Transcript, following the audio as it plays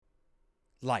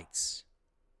Lights,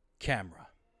 camera,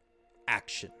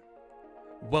 action.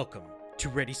 Welcome to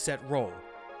Ready Set Roll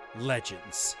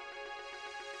Legends.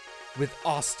 With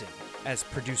Austin as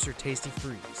producer Tasty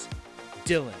Freeze,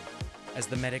 Dylan as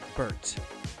the medic Bert,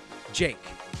 Jake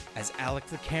as Alec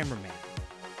the cameraman,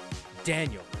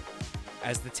 Daniel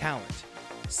as the talent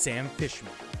Sam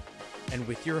Fishman, and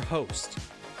with your host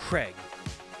Craig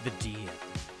the DM.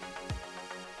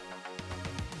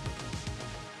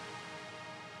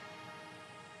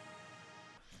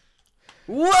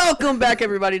 Welcome back,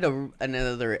 everybody, to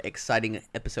another exciting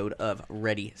episode of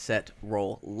Ready, Set,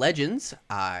 Roll Legends.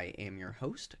 I am your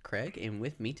host, Craig, and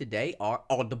with me today are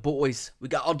all the boys. We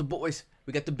got all the boys.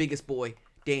 We got the biggest boy,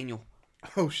 Daniel.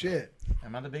 Oh, shit.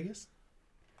 Am I the biggest?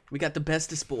 We got the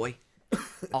bestest boy,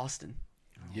 Austin.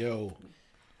 Yo.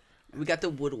 We got the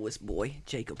littlest boy,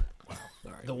 Jacob.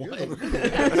 The what?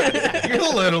 You're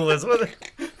the littlest.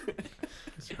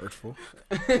 It's hurtful.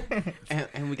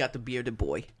 And we got the bearded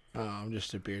boy. Oh, I'm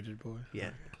just a bearded boy. Yeah.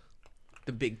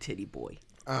 The big titty boy.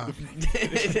 You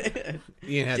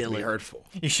didn't have to be Dylan. hurtful.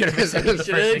 You should have said the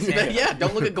first thing. Yeah,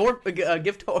 don't look a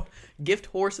gift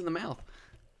horse in the mouth.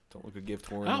 Don't look a gift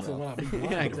horn. I also want to be blind Yeah,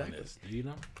 doing exactly. this. Do you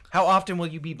know? How often will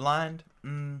you be blind?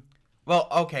 Well,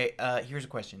 okay. Here's a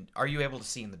question: are you able to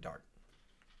see in the dark?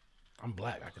 I'm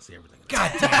black. I can see everything. God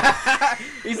damn!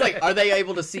 He's like, are they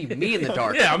able to see me in the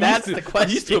dark? Yeah, That's used the to, question.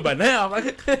 I'm used to it by now. I'm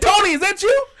like, Tony, is that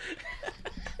you?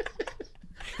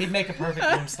 He'd make a perfect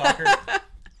gloom stalker.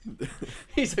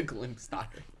 He's a gloom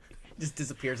stalker. Just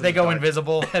disappears. They in the go dark.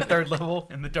 invisible at third level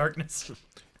in the darkness.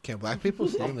 Can black people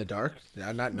stay in the dark? Did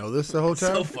I not know this the whole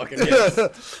time? So fucking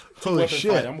great. Holy Weapon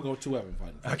shit. fight. I'm gonna go 2-weapon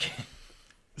fighting. Okay.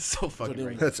 So fucking So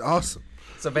great. That's awesome.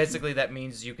 So basically, that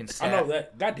means you can I stab. know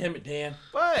that. God damn it, Dan.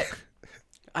 What?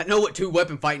 I know what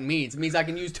 2-weapon fighting means. It means I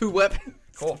can use 2 weapons.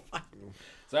 Cool.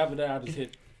 So after that, I just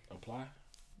hit apply.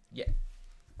 Yeah.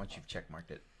 Once you've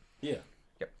checkmarked it. Yeah.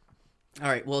 All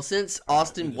right. Well, since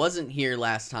Austin wasn't here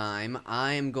last time,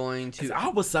 I am going to. I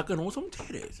was sucking on some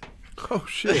titties. Oh,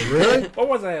 shit. Really? What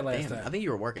was I at last Damn, I time? think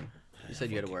you were working. You said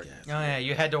you had to work. Oh yeah,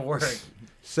 you had to work.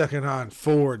 Sucking on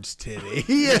Ford's titty.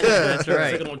 Yeah. That's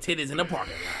right. Sucking on titties in the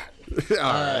parking lot.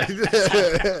 All right.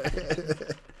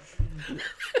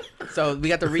 So we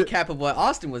got the recap of what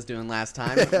Austin was doing last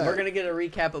time. We're gonna get a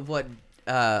recap of what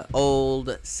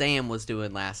old Sam was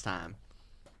doing last time.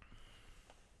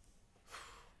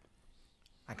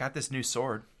 I got this new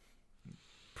sword.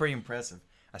 Pretty impressive.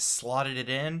 I slotted it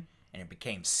in, and it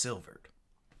became silvered.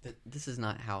 This is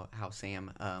not how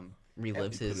Sam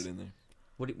relives Put his. it in there.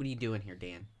 What are you doing here,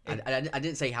 Dan? I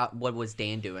didn't say what was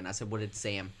Dan doing. I said what did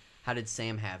Sam? How did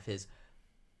Sam have his?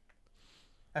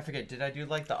 I forget. Did I do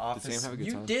like the Office? Sam have a good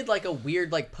You time? did like a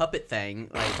weird like puppet thing,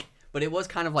 like, but it was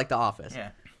kind of like The Office.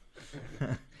 Yeah.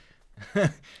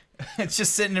 It's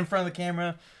just sitting in front of the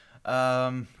camera.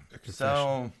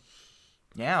 So,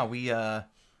 yeah, we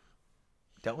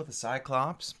dealt with the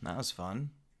Cyclops. That was fun.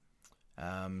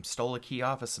 Stole a key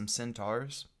off of some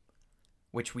centaurs,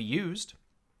 which we used.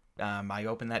 I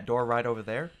opened that door right over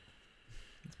there.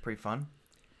 It's pretty fun.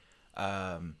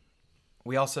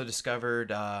 We also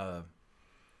discovered a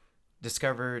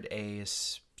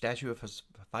statue of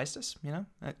Hephaestus. You know,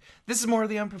 this is more of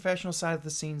the unprofessional side of the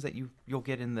scenes that you'll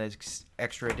get in the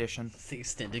extra edition. It's the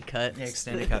extended cut. Yeah,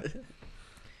 extended cut.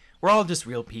 We're all just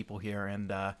real people here,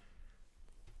 and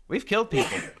we've killed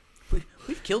people.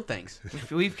 We've killed things.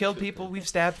 We've killed people. We've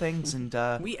stabbed things,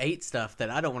 and We ate stuff that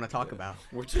I don't want to talk about.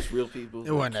 We're just real people. It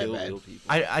wasn't that Kill bad. real people.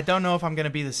 I don't know if I'm gonna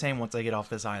be the same once I get off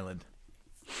this island.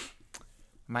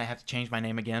 Might have to change my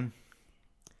name again.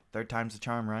 Third time's the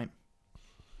charm, right?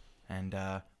 And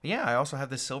yeah, I also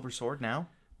have this silver sword now.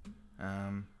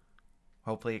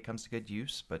 Hopefully it comes to good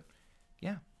use, but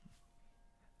yeah.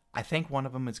 I think one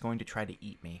of them is going to try to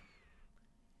eat me.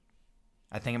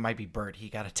 I think it might be Bert. He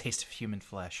got a taste of human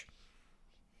flesh.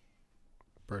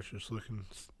 Bert's just looking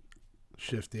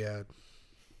shifty-eyed.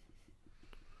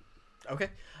 Okay.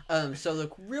 So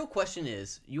the real question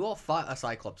is, you all fought a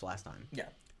Cyclops last time. Yeah.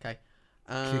 Okay.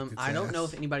 Kicked its I don't know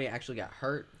ass. if anybody actually got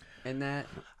hurt in that,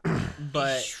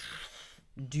 but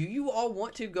do you all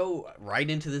want to go right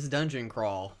into this dungeon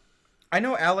crawl I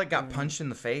know Alec got punched in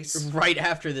the face. right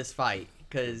after this fight?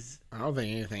 Because I don't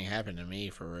think anything happened to me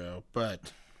for real,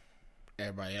 but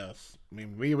everybody else. I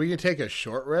mean, we can take a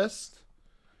short rest.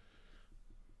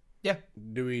 Yeah.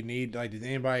 Do we need, like, does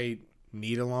anybody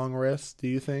need a long rest, do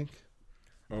you think?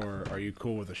 Or are you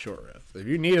cool with a short rest? If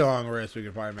you need a long rest, we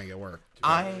could probably make it work.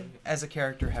 I, as a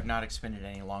character, have not expended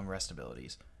any long rest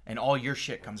abilities, and all your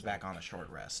shit comes back on a short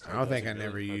rest. I don't think I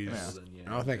never used. then, yeah, I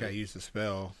don't think I used a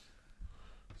spell.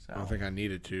 So, I don't think I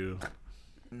needed to.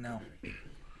 no.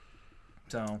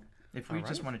 So, if we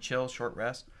just Alright. want to chill, short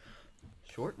rest.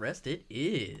 Short rest it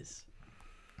is.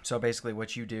 So basically,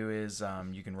 what you do is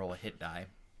you can roll a hit die,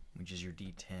 which is your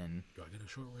D10. Do I get a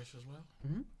short rest as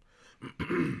well? I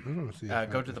don't see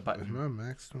Go if to the Is button. my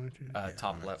max 22?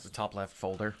 Top left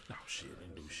folder. Oh shit,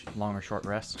 didn't do shit. Long or short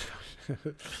rest.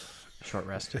 Short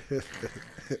rest.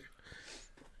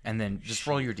 And then just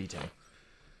roll your D10.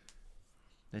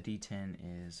 The D10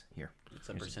 is here. It's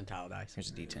a percentile dice.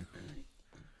 Here's a D10.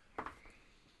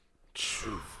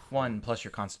 1 plus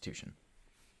your Constitution.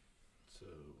 So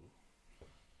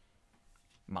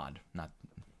Mod, not.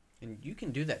 And you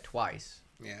can do that twice.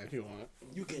 Yeah, if you want.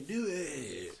 you can do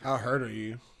it. How hurt are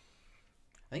you?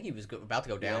 I think he was about to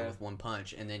go down Yeah. with one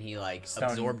punch, and then he like Stone-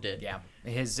 absorbed it. Yeah,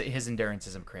 his endurance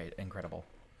is incredible.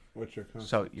 What's your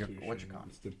So, constitution? what's your con?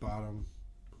 It's the bottom.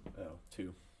 Oh,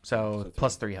 2. So So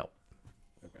plus 3 help.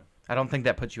 Okay. I don't think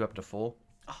that puts you up to full.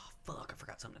 Oh fuck! I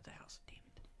forgot something at the house. Damn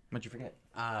it. What'd you forget?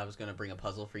 I was gonna bring a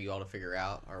puzzle for you all to figure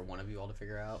out, or one of you all to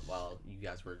figure out, while you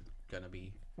guys were gonna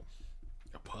be.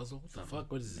 A puzzle? What the fuck?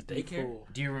 What is this, daycare?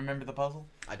 Do you remember the puzzle?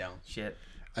 I don't. Shit.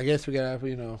 I guess we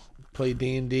gotta, play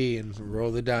D&D and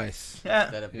roll the dice.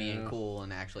 Instead of being Yeah. cool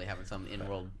and actually having some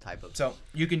in-world type of. So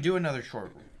you can do another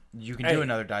short. You can do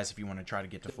another dice if you want to try to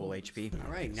get to full HP.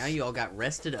 All right, now you all got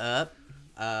rested up.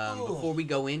 Before we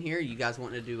go in here, you guys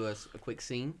want to do a quick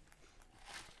scene?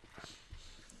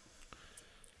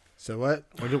 So what?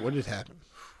 What just happened?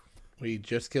 We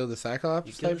just killed the Cyclops?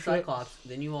 You killed the type shit? Cyclops,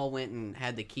 then you all went and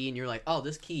had the key, and you're like, oh,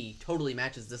 this key totally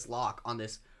matches this lock on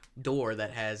this door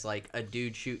that has like a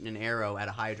dude shooting an arrow at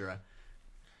a Hydra.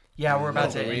 Yeah, we're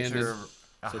about to Oh, we enter ended-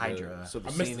 a Hydra. So the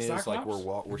I missed scene the is like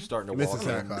Cyclops? we're starting to Mr. walk in.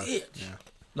 Cyclops. Bitch. Yeah.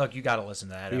 Look, you got to listen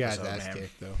to that He got his episode, ass man.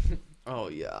 kicked, though. Oh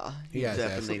yeah, He you got his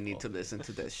definitely ass- need to listen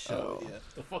to this show. Yeah.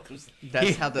 The fuck was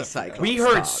That's how the Cyclops. We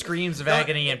heard talk. screams of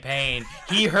agony and pain.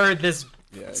 He heard this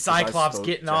Yeah, 'cause Cyclops I spoke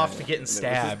getting off to giant, getting and it was-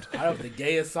 stabbed. I was the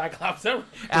gayest Cyclops ever.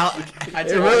 Al- I It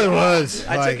took really was.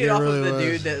 I Like, took it off really of the was.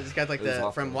 dude that's got like It was the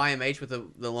awful. from YMH with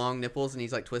the long nipples, and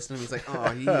he's like twisting them. He's like,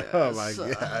 oh yeah. Oh my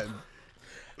god.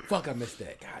 Fuck, I missed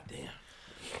that. God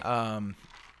damn.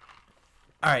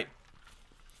 all right.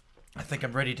 I think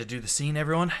I'm ready to do the scene,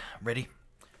 everyone. Ready?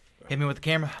 Hit me with the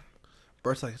camera.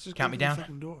 Bert's like, let's just Count go me through the down.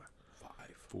 fucking door.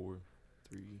 4,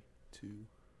 3, 2.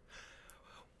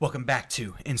 Welcome back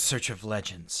to In Search of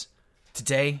Legends.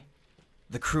 Today,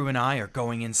 the crew and I are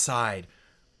going inside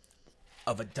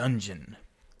of a dungeon.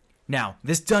 Now,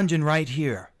 this dungeon right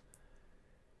here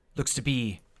looks to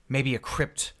be maybe a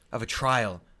crypt of a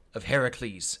trial of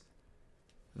Heracles,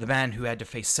 the man who had to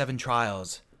face 7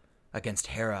 trials against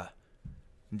Hera,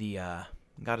 the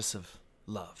goddess of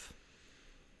love.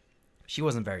 She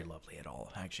wasn't very lovely at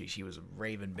all, actually. She was a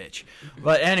raven bitch.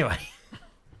 But anyway,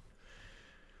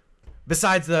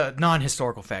 besides the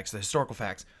non-historical facts, the historical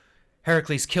facts,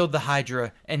 Heracles killed the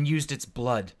Hydra and used its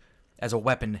blood as a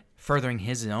weapon, furthering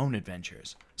his own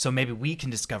adventures. So maybe we can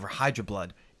discover Hydra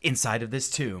blood inside of this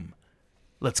tomb.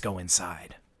 Let's go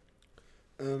inside.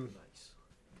 Can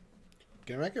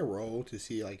I make a roll to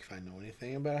see like if I know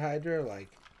anything about Hydra? Like,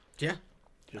 Yeah.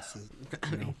 just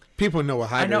people know what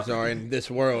Hydras know- are in this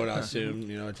world. I assume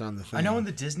it's on the thing. I know in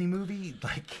the Disney movie,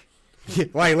 like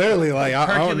like literally, like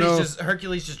I don't know.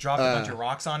 Hercules just dropped a bunch of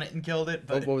rocks on it and killed it.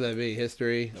 What But would that be?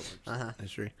 History. Uh-huh.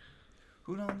 History.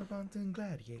 who on the mountain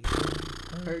gladiator?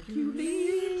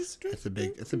 Hercules. That's a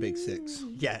big 6.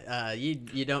 Yeah. You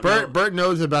don't. know. Bert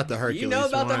knows about the Hercules. You know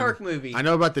about the one. Herc movie. I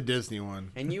know about the Disney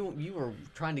one. And you were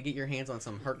trying to get your hands on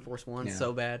some Herc Force One Yeah.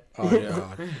 so bad. Oh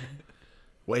yeah.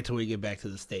 Wait till we get back to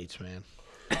the States, man.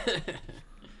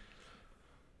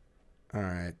 All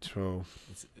right, so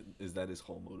Is that his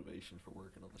whole motivation for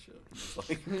working on the show? It's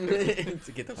like,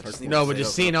 to get those I just Herc need no, to but stay just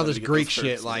up seeing all late this to get Greek those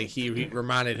shit, perks, like man. he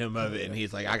reminded him of it, and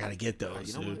he's like, I gotta get those,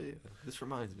 You know what? dude. Yeah, this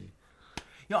reminds me.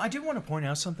 I do want to point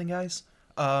out something, guys.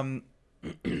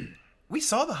 We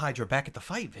saw the Hydra back at the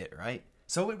fight pit, right?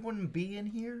 So it wouldn't be in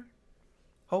here.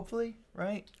 Hopefully,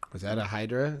 right? Was that a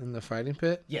Hydra in the fighting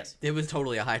pit? Yes. It was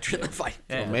totally a Hydra in the fight.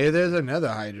 Yeah. Maybe there's another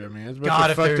Hydra, man. There's a bunch God,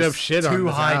 of if fucked there's up shit on two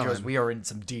this Hydras, island. we are in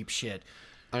some deep shit.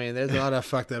 I mean, there's a lot of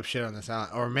fucked up shit on this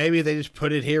island. Or maybe they just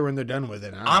put it here when they're done with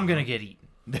it. I'm gonna get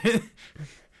eaten.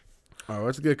 Oh,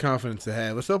 what's good confidence to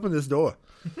have? Let's open this door.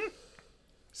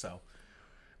 So,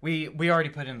 we already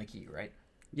put in the key, right?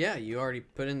 Yeah, you already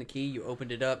put in the key. You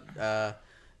opened it up.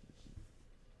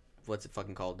 What's it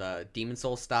fucking called? Demon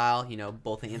Soul style.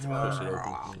 Both hands. Push it open.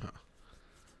 Walk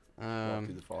Um,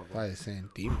 through the fog. Why are they saying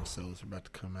demon souls are about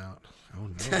to come out? Oh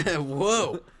no,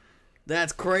 whoa,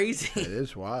 that's crazy. it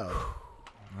is wild.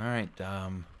 All right.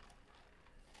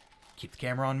 Keep the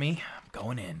camera on me. I'm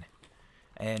going in.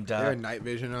 And Is there night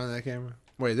vision on that camera?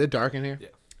 Wait, is it dark in here? Yeah.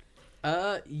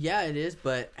 Yeah, it is.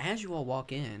 But as you all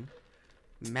walk in,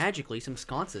 magically some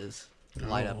sconces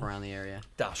light up around the area.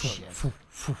 Oh, shit.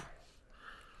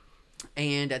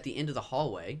 And at the end of the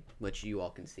hallway, which you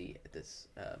all can see at this,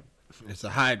 It's a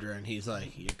Hydra, and he's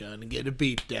like, "You're gonna get a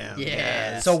beat down."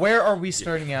 Yes. So where are we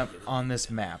starting out on this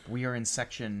map? We are in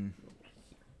section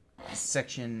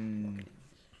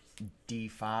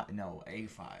D5. No,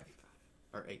 A5.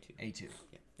 or A2. A2.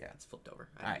 Yeah, it's flipped over.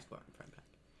 I Alright. just go out in front back.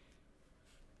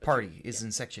 Party is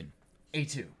in section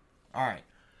A2. All right.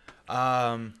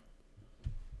 I'm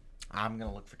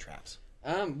gonna look for traps.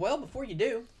 Well, before you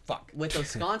do, Fuck. with those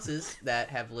sconces that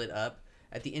have lit up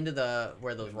at the end of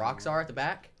where those rocks are at the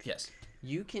back, Yes.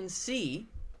 you can see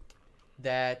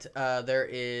that there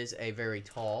is a very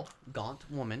tall, gaunt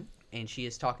woman, and she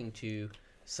is talking to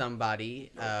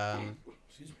somebody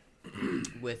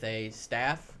with a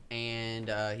staff, and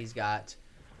he's got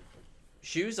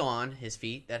shoes on his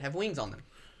feet that have wings on them.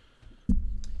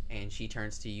 And she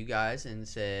turns to you guys and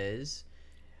says,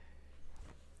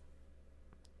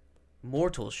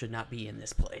 "Mortals should not be in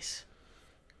this place."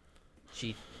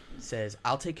 She says,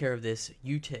 "I'll take care of this.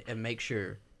 You and make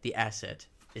sure the asset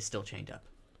is still chained up."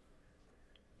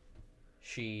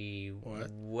 She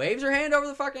waves her hand over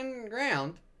the fucking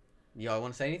ground. Y'all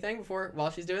want to say anything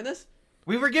while she's doing this?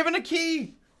 We were given a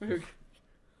key.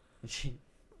 She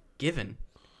given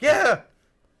Yeah.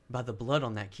 by the blood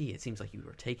on that key. It seems like you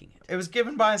were taking it. It was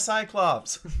given by a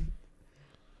Cyclops.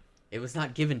 It was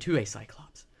not given to a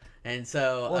Cyclops, and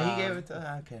so Well, he gave it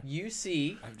to. Okay. You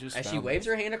see, I've just as she found waves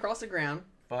her hand across the ground,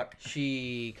 Fuck.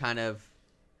 she kind of,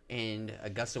 in a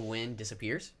gust of wind,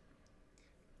 disappears.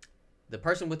 The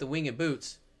person with the winged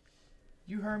boots.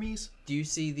 You Hermes. Do you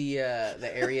see the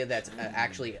area that's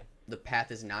actually the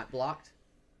path is not blocked?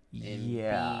 In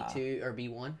Yeah. B2 or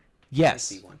B1?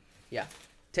 Yes. B1. Yeah.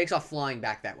 Takes off flying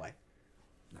back that way.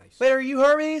 Nice. Wait, are you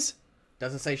Hermes?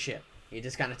 Doesn't say shit. He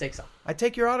just kind of takes off. I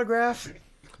take your autograph.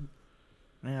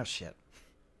 Oh shit.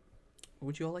 What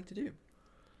would you all like to do?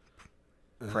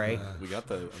 Pray. We got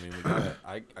the. I mean, we got it.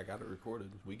 I got it recorded.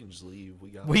 We can just leave. We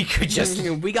got. We could just.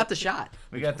 We got the shot.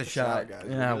 We got the shot. guys.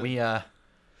 Yeah, We're we Yeah,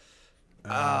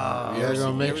 ever gonna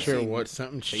seen- make you ever sure seen what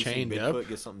something's Chasing chained Bigfoot up.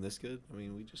 get something this good? I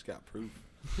mean, we just got proof.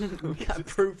 We got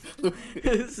proof.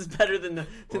 This is better than the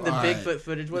Why? Bigfoot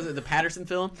footage. Was it the Patterson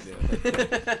film?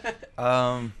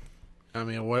 Yeah. I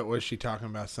mean, what was she talking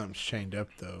about? Something's chained up,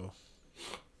 though.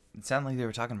 It sounded like they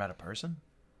were talking about a person.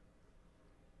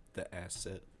 The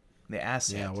asset. The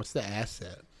asset. Yeah, what's the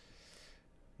asset?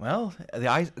 Well,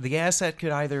 the asset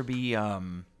could either be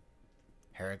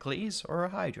Heracles or a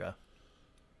Hydra.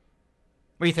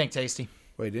 What do you think, Tasty?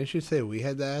 Wait, didn't you say we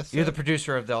had the asset? You're the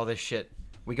producer of all this shit.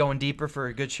 We going deeper for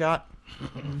a good shot?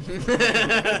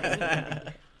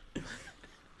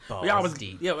 Balls We always,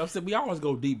 deep. yeah, I said we always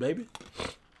go deep, baby.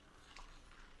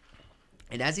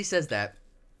 And as he says that,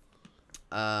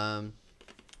 kind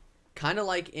of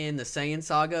like in the Saiyan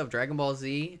saga of Dragon Ball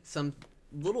Z, some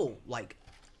little, like,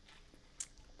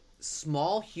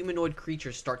 small humanoid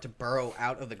creatures start to burrow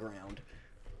out of the ground.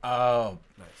 Oh.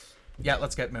 Nice. Yeah,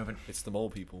 let's get moving. It's the mole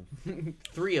people.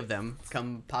 3 of them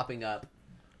come popping up,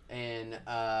 and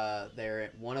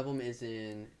one of them is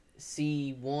in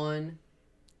C1.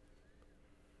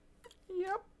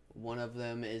 Yep. One of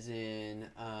them is in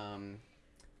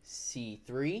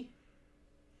C3.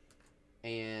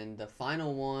 And the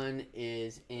final one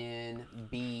is in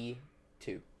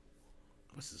B2.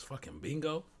 What's this fucking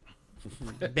bingo?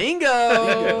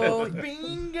 Bingo!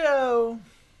 Bingo!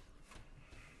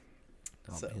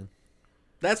 Oh, So- man.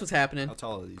 That's what's happening. How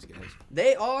tall are these guys?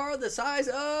 They are the size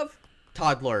of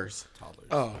toddlers. Toddlers.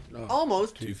 Oh, no.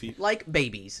 Almost 2 feet. like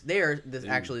babies. They are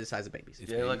actually the size of babies. It's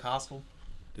Do they look babies. hostile?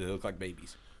 Do they look like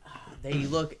babies? They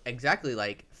look exactly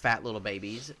like fat little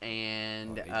babies,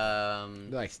 and They're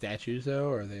like statues, though,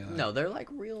 or are they like... no, they're like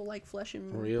real, like flesh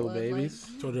and Real blood, babies?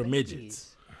 like, So they're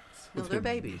midgets. No, they're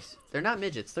babies. They're not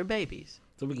midgets. They're babies.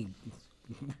 So we can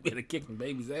get a kick in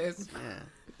baby's ass. Yeah.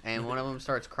 And one of them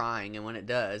starts crying, and when it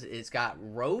does, it's got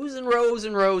rows and rows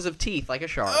and rows of teeth like a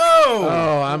shark.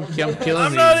 Oh, I'm killing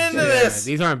I'm these. not into this.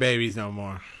 These aren't babies no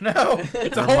more. No.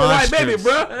 It's a whole white baby, monsters.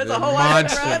 bro. It's They're a whole lot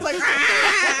of monsters. it's like,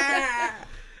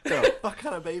 What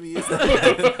kind of baby is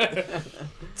that?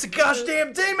 It's a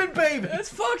goddamn demon baby. it's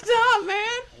fucked up,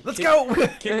 man. Let's go.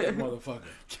 Kick that motherfucker.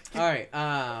 All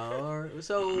right.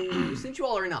 So since you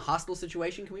all are in a hostile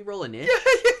situation, can we roll a niche?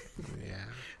 Yeah.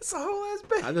 It's a whole ass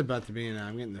baby. I was about to be in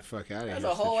I'm getting the fuck out of here. That's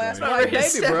a whole ass situation. white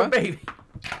baby, bro. Baby.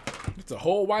 It's a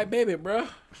whole white baby, bro.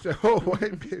 It's a whole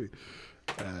white baby.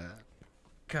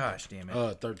 Gosh damn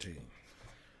it. 13.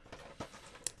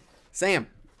 Sam.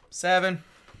 7.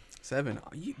 7.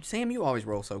 Sam, you always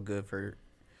roll so good for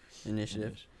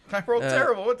initiative. I rolled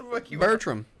terrible. What the fuck you?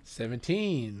 Bertram,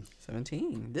 17.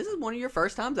 17. This is one of your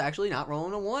first times actually not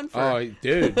rolling a 1 for Oh,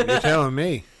 dude, you're telling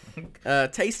me.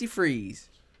 Tasty Freeze.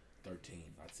 13.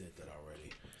 I said that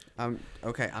already.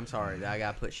 Okay, I'm sorry. I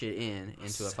gotta put shit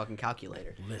into a fucking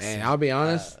calculator. And I'll be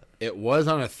honest, it was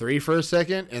on a 3 for a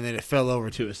second, and then it fell over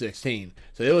to a 16.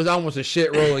 So it was almost a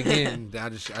shit roll again. I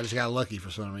just got lucky for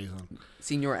some reason.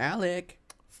 Senior Alec,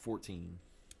 14.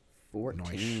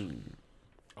 14.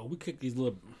 Oh, we kicked these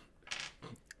little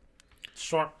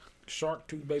shark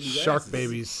tooth babies. Shark asses.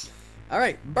 babies. All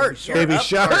right, Bert. you're Baby up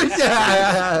sharks.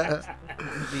 first.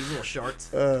 These little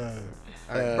sharks. All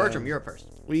right, Bertram, you're up first.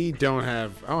 I don't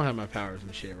have my powers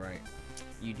and shit, right?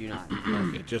 You do not.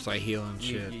 Okay, just like healing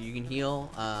You, shit. you can heal,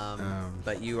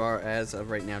 but you are, as of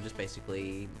right now, just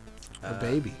basically A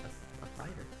baby. A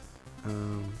fighter.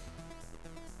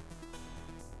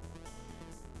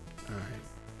 Alright,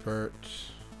 Bert.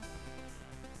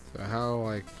 So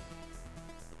how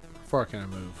far can I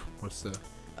move? What's the...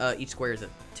 Each square is a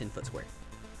 10-foot square.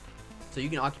 So you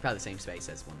can occupy the same space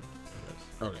as one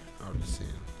of those. Okay, I'll just see.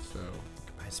 So,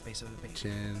 By space of the base.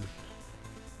 10.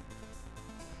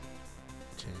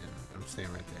 I'm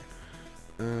staying right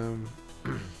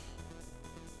there.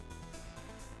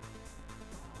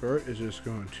 Bert is just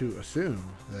going to assume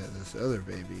that this other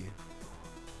baby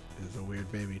is a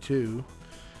weird baby too.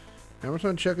 I'm just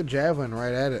going to chuck a javelin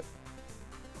right at it.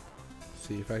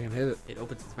 See if I can hit it. It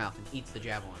opens its mouth and eats the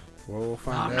javelin. Well, we'll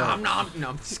find Nom, out. nom, nom. No,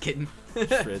 I'm just kidding.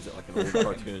 Shreds it like an old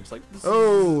cartoon. It's like, this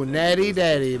Oh, natty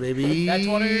daddy, baby. That's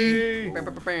 20.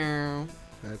 Bow.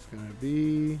 That's going to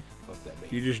be... fuck that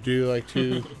baby. You just do like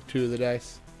two of the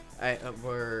dice.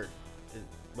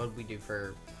 What did we do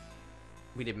for...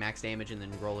 We did max damage and then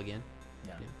roll again?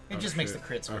 Yeah. Yeah. It just makes the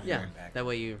crit score. Okay. Yeah, that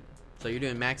way you... So you're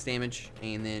doing max damage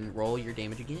and then roll your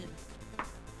damage again.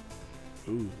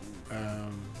 Ooh.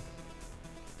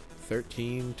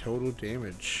 13 total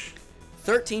damage.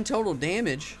 13 total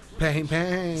damage. Bang,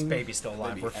 bang. This baby's still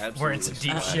alive. Baby We're in some absolutely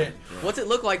deep alive. shit. What's it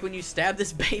look like when you stab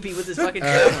this baby with this fucking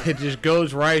javelin? It just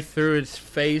goes right through its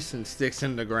face and sticks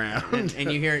in the ground.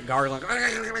 and you hear it gargling.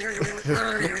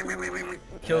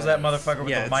 Kills that motherfucker with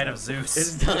Yeah, the might of Zeus.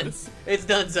 It's done. It's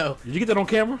done. So Did you get that on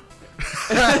camera?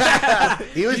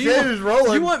 he was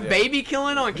rolling. you want baby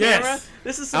killing on camera? Yes.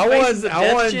 This is some faces of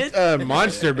death shit.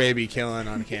 Monster baby killing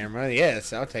on camera.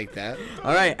 Yes, I'll take that.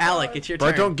 All right, Alec, it's your But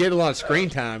I turn. don't get a lot of screen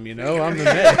time, you know. I'm the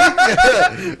man.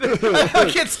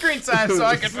 I get screen time so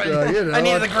I can. So, you know, I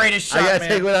need the greatest I shot, gotta man.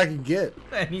 take what I can get.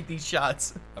 I need these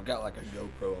shots. I've got like a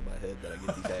GoPro on my head that I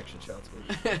get these action shots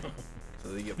with. So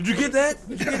they get Did you get that?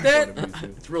 Did you get that?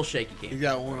 It's real shaky You cam.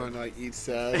 got one on like each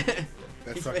side.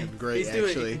 That's fucking great, He's doing-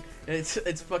 actually.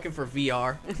 It's fucking for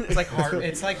VR. It's like hard.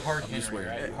 It's like hard Henry,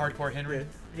 swearing. right? Hardcore Henry.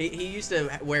 he used to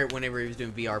wear it whenever he was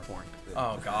doing VR porn.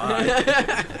 Oh god,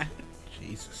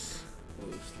 Jesus. One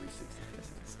of those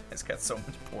 360. it's got so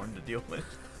much porn to deal with.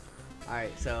 All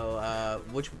right, so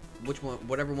which one,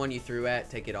 whatever one you threw at,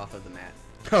 take it off of the mat.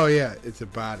 Oh yeah, it's a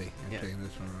body. I'm Yeah. taking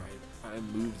this one off. I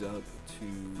moved up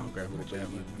to I'll grab little my baby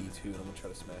javelin. B2, and I'm gonna try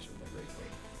to smash it with my great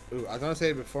blade. Ooh, I was gonna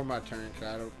say before my turn, cause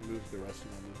I don't move the rest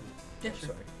of my movement. Yeah,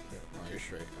 Sorry. Yeah. Oh, you're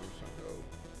straight. I'm just gonna go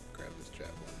grab this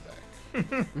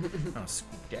javelin back. Oh,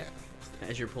 scoop that.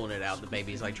 As you're pulling it out, the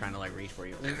baby's like trying to like reach for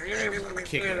you.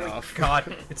 Kick it off.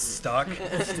 God, it's stuck.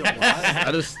 I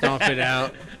just stomp it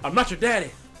out. I'm not your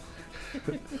daddy.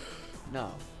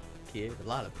 No, kid. A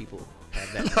lot of people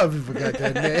have that. I forgot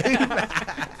that name.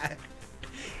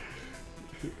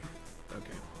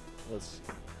 Okay. Let's.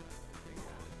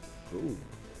 Ooh.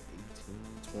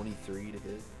 18, 23 to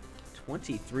hit.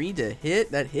 23 to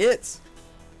hit. That hits.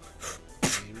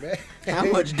 Man. How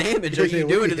much damage are you What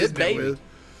doing to hit this that baby? with?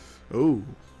 Ooh.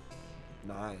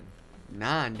 9.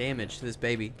 9 damage to this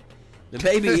baby. The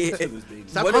baby. To this baby.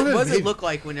 Stop What calling it does it baby. look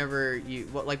like whenever you?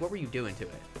 What were you doing to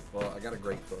it? Well, I got a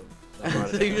great club.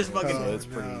 So you just fucking So it's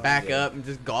pretty. back yeah. up and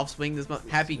just golf swing this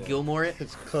Happy Yeah. Gilmore it.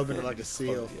 It's clubbing it like a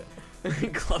seal. Yeah.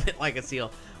 Club it like a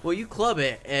seal. Well, you club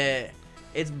it.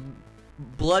 It's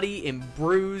bloody and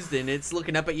bruised, and it's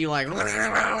looking up at you like.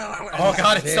 Oh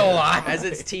god, it's still alive. As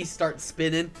its teeth start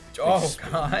spinning. Oh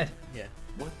god. Yeah.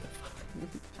 What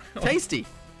the fuck? Tasty.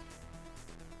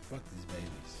 Fuck these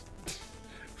babies.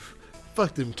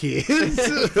 Fuck them kids.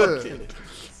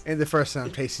 And the first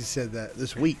time Casey said that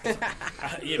this week.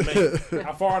 Yeah, man.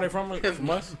 How far are they from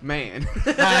us? Man.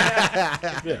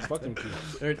 Yeah, fuck them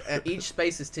kids. Each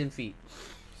space is 10 feet.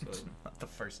 So, Not the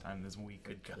first time this week.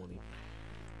 Good god. 20.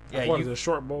 How far does a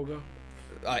short bow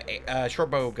go? Short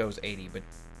bow goes 80, but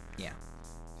yeah.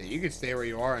 Yeah, you can stay where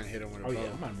you are and hit him with a Oh bow. yeah,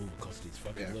 I'm not moving close to these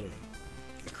fucking Yeah. little.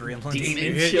 Gremlins. You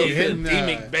Demon hit- children, you hitting,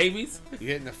 demon babies. You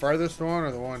hitting the furthest one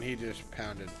or the one he just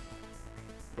pounded?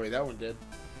 Wait, that one did.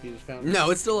 He just pounded. No,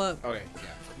 it's still up. Okay.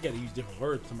 You gotta use different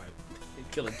words. Somebody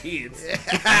killing kids.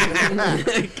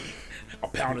 I'm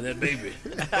pounding that baby.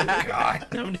 God,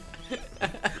 I'm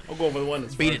going for the one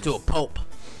that's Beat it to a pulp.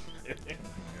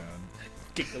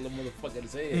 kick the little motherfucker in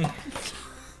his head.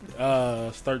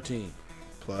 It's 13.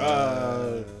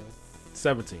 Plus.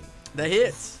 17. The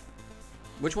hits.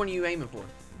 Which one are you aiming for?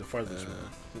 The furthest one.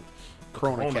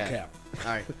 Corona On the cap. cap.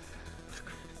 All right.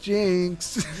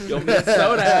 Jinx. Yo,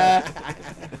 Minnesota.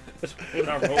 When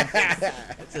I roll.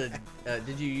 That's a.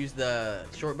 Did you use the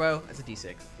short bow? That's a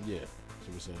D6. Yeah.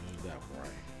 So we said that one. Right.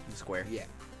 The square. Yeah.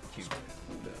 Cute.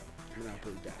 I'm not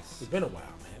pretty dice. It's been a while,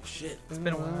 man. Shit. It's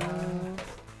been a while.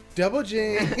 Double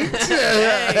jinx.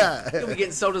 Hey, you'll be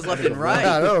getting sodas left and I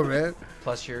right. know, man.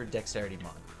 Plus your dexterity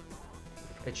mod.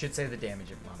 It should say the damage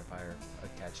modifier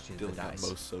attached to the Dylan got dice.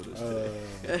 most sodas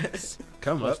today.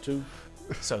 Come Plus up. 2.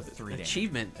 So 3 damage.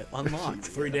 Achievement unlocked.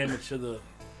 3 damage to the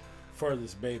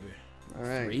furthest baby. All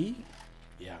right. 3?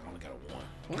 Yeah, I only got a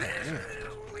 1.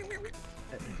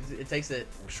 It takes it.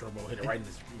 Sherbo hit it right in the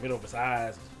middle of his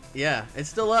eyes. Yeah, it's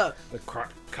still up. The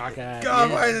cockeyed. God,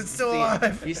 Yeah. why is it still See-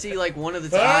 alive? You see, like one of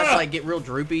the eyes like get real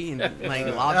droopy and like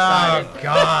Oh lopsided.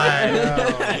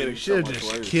 God! We should have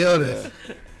just killed it.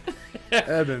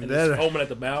 That'd been And it's better. foaming at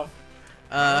the mouth.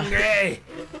 Hey,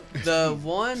 The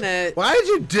one that. Why did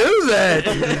you do that?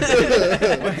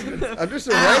 I'm just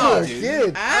a regular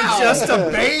kid. Ow! just a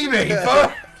baby.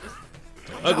 Fuck.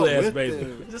 Ugly ass with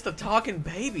baby. Just a talking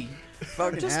baby.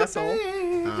 Fucking asshole.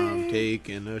 I'm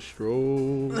taking a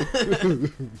stroll.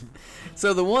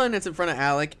 So the one that's in front of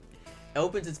Alec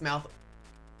opens its mouth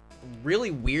really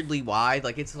weirdly wide,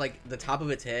 like it's like the top of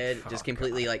its head just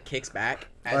completely like kicks back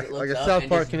as Like- it looks like a up South and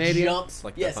Park just Canadian? Jumps.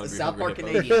 Like the Yes, a Hungry South Park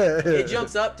Hippo. Canadian. It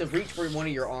jumps up to reach for one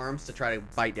of your arms to try to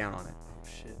bite down on it.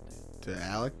 To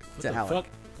Alec? What To the Alec. fuck?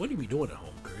 What do you be doing at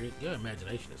home, Greg? Your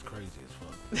imagination is crazy as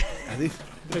fuck. I think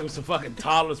Think of some fucking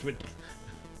toddlers with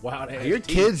wild ass. are your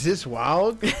teeth. kids this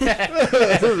wild? 15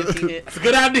 hit. It's a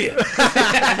good idea.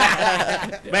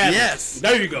 Yes.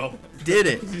 There you go. Did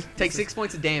it. Take 6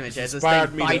 points of damage as this Inspired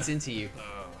thing me to- bites into you.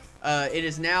 It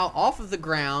is now off of the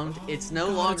ground. It's no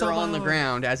longer on the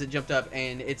ground as it jumped up,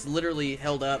 and it's literally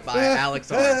held up by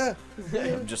Alex's arm.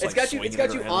 I'm just It's like got you. It's swinging got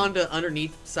it you around. on the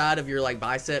underneath side of your like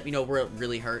bicep. You know where it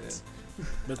really hurts.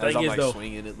 The As thing I'm is, like though,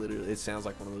 swinging it, literally, it sounds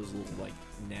like one of those little like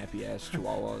nappy ass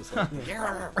chihuahuas.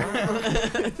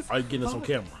 Like, are you getting this on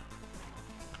camera?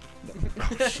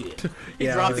 Oh, shit. He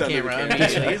Yeah, dropped the it's under camera the camera.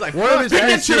 immediately. He's like, One of his Pick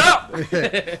that shit up!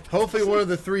 360 Hopefully one of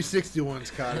the 360 ones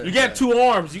caught it. You got 2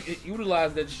 arms. You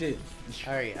utilize that shit.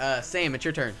 all right, Sam, it's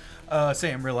your turn.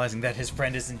 Sam, realizing that his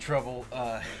friend is in trouble,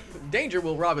 Danger,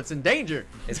 Will Robinson, danger.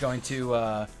 is going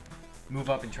to move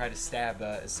up and try to stab,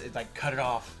 like cut it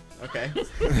off. Okay.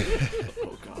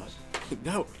 oh god.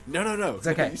 No. It's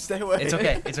okay. You stay away. It's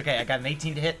okay. It's okay. I got an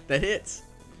 18 to hit. That hits.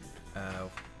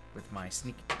 With my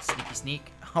sneaky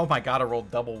sneak. Oh my god, I rolled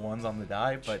double ones on the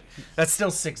die, but that's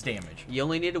still 6 damage. You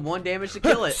only needed 1 damage to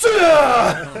kill it. He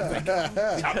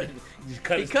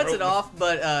cuts it off,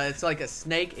 but it's like a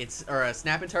snake. Or a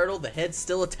snapping turtle. The head's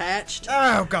still attached.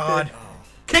 Oh god.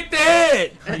 Kick the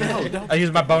head! I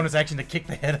used my bonus action to kick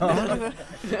the head off.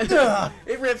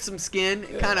 It rips some skin.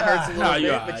 It kind of hurts a little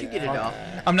you're bit, but you get it alright. off.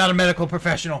 I'm not a medical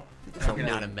professional. You're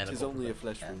not a It's medical. only a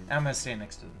flesh wound. I'm gonna stand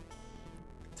next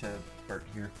to Bert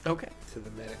here. Okay. To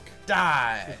the medic.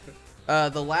 Die.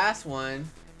 The last one,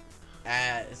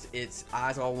 as its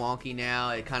eyes all wonky now,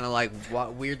 it kind of like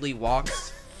weirdly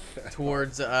walks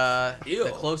towards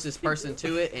the closest person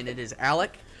to it, and it is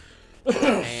Alec.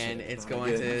 And it's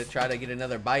going to try to get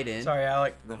another bite in. Sorry,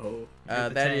 Alec. No.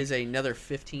 That tank. is another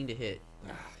 15 to hit.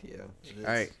 Yeah. it is.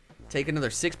 All right. Take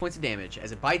another 6 points of damage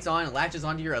as it bites on and latches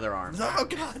onto your other arm. Oh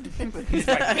god damn it. He's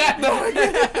like, God, no,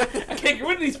 I can't get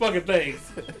rid of these fucking things.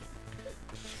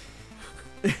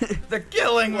 They're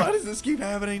killing Why me. does this keep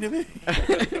happening to me?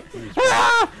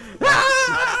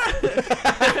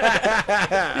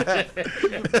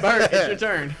 Bert, it's your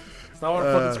turn. It's not what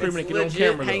I'm fucking screaming It's and get on legit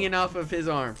camera, though. hanging off of his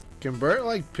arm. Can Bert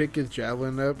like pick his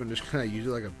javelin up and just kind of use it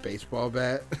like a baseball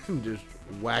bat and just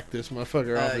whack this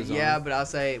motherfucker off his Yeah, arm? but I'll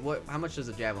say, what? How much does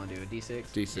a javelin do? A D6?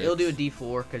 D6. It'll do a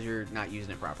D4 because you're not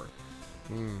using it proper.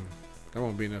 That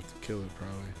won't be enough to kill it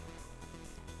probably.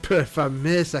 But if I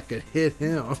miss, I could hit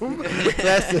him.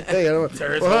 That's the thing.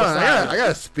 Tear his Well, hold whole on, side. I got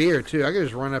a spear too. I can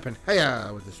just run up and hey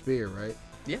with the spear, right?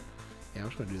 Yeah. Yeah, I'm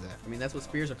just gonna do that. I mean, that's what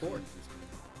spears are for.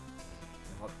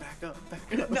 Back up.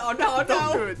 No, no, Don't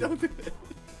no. do it. Don't do it.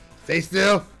 Stay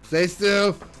still. Stay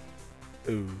still.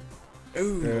 Ooh.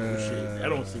 Ooh, shit. I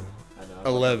don't see. I know, I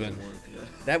 11.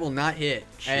 That will not hit.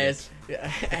 Shit. As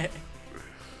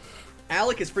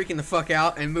Alec is freaking the fuck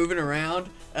out and moving around.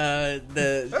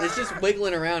 It's just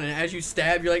wiggling around, and as you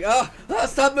stab, you're like, oh,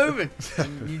 stop moving.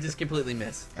 And you just completely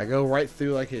miss. I go right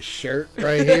through like his shirt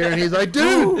right here, and he's like,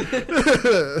 dude.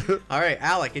 All right,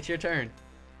 Alec, it's your turn.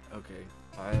 Okay,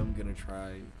 I am gonna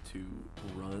try to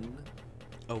run.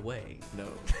 Away. No.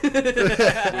 With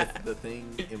the thing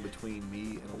in between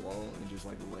me and a wall and just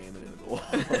like ram it into the wall.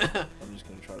 I'm just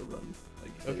gonna try to run.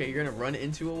 Like, Okay, you're gonna run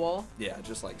into a wall. Yeah,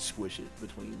 just like squish it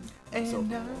between myself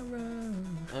and the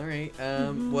wall. All right.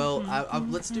 Well,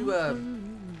 let's do a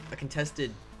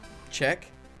contested check.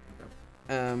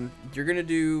 You're gonna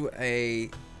do a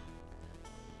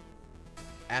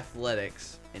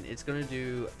athletics, and it's gonna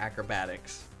do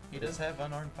acrobatics. He does have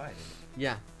unarmed fighting.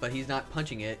 Yeah, but he's not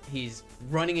punching it. He's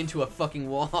running into a fucking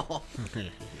wall.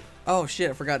 Oh shit!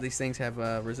 I forgot these things have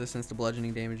resistance to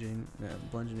bludgeoning, damaging,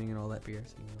 bludgeoning, and all that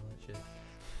piercing and all that shit.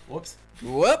 Whoops.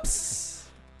 Whoops!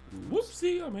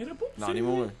 Whoopsie, I made a whoopsie. Not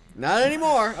anymore. Not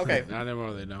anymore. Okay. Not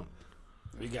anymore, they don't.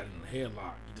 You got it in the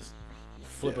headlock. You just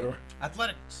flip it around.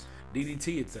 Athletics.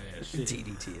 DDT its ass. Shit.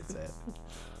 DDT it's at. I'm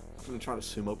gonna try to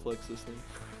sumoplex this thing.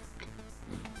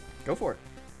 Go for it.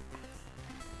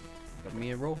 Give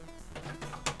me a roll.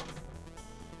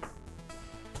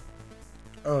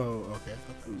 Oh, okay.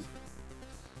 And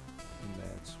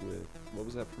that's with, what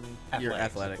was that for me? Your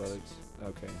athletics.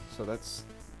 Okay, so that's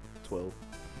 12.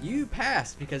 You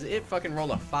passed because it fucking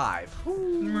rolled a 5.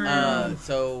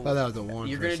 So Oh, that was a 1.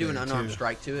 you're for gonna a do an second, unarmed too.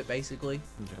 strike to it, basically.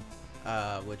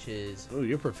 Okay. Which is Oh,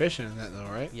 you're proficient in that though,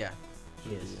 right? yeah.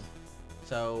 He is.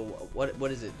 So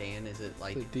what is it, Dan? Is it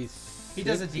like He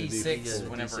does a He does D6 a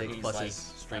whenever D6 he's plus like his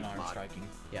strength unarmed mod. striking.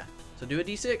 yeah? So do a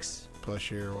D6.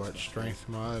 plus your what strength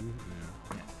mod?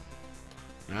 Yeah.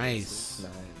 Nice.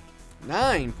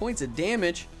 9 points of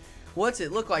damage. What's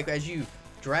it look like as you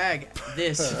drag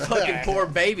this fucking poor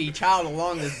baby child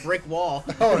along this brick wall?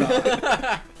 Hold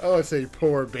on. Oh, it's a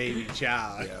poor baby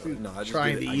child. Yeah, no, I just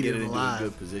trying get it, to I eat get it it into a alive.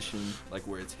 good position, like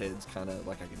where its head's kind of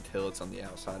like I can tell it's on the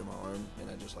outside of my arm, and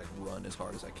I just like run as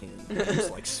hard as I can, and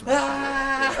just like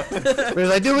smash it. But he's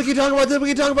like, dude, we can talk about this. We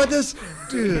can talk about this,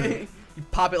 dude. You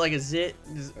pop it like a zit.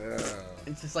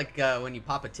 It's just like when you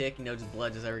pop a tick, you know, just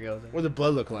blood just ever goes. What does the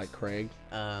blood look like, Craig?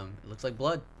 It looks like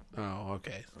blood. Oh,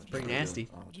 okay. It's pretty nasty.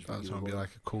 Thought it was gonna be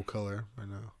like a cool color, but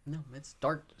no. No, it's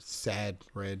dark, Sad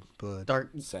red blood.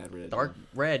 sad red. dark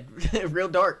red, real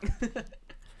dark.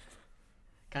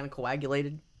 Kind of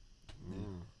coagulated.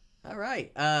 All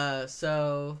right.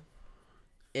 So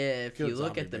if Killed you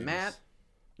look zombie at the babies. map,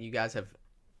 you guys have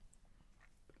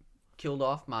killed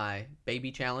off my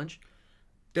baby challenge.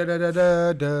 Da da da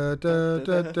da da da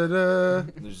da da da.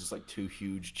 There's just like 2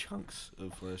 huge chunks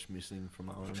of flesh missing from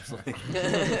my arms. Like,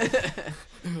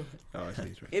 Oh, I see.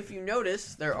 It's right. If you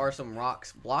notice, there are some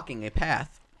rocks blocking a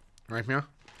path Right now?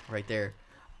 right there.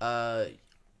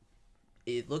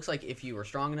 It looks like if you were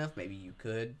strong enough, maybe you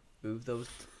could move those.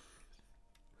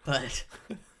 But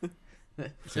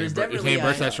there's definitely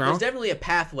Burt's that strong? there's definitely a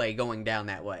pathway going down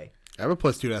that way. I have a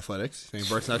 +2 to athletics. Think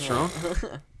Bert's not strong?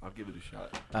 I'll give it a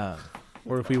shot.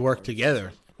 What if we work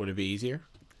together? Would it be easier?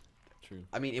 True.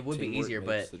 I mean, it would be Teamwork easier,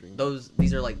 makes but the dream work.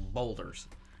 these are like boulders.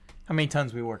 How many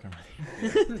tons we working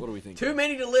with? What do we think? Too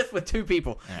many to lift with 2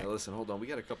 people. Hey, listen, hold on. We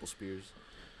got a couple spears.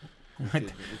 We What?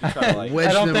 could try to, like, Wedge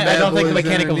I don't them think bad the boys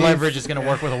mechanic of underneath. leverage is going to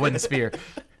work with a wooden spear.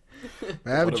 I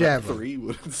have a what about javelin. 3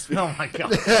 wooden spears? Oh my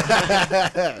god.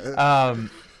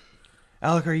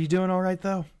 Alec, are you doing all right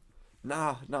though?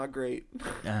 Nah, not great.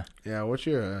 Yeah, what's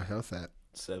your health at?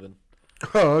 7.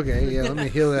 Oh, okay. Yeah, let me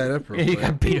heal that up real You quick.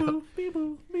 got beat up.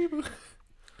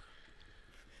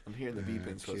 I'm hearing the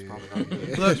beeping, so it's probably not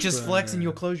good. Look, just flex and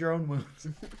you'll close your own wounds.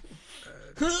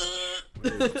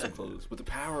 Fix some clothes. With the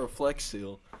power of Flex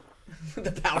Seal,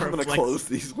 The power I'm of gonna flex. close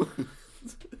these wounds.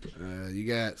 You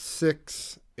got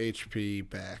 6 HP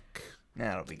back. Nah,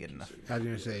 that'll be good enough. I was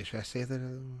gonna say, should I save that other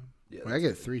one? Yeah, Well, I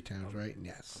get 3 times, right?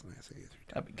 Yes. I get 3 times.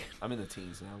 That'll be good. I'm in the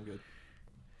teens now. I'm good.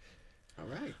 All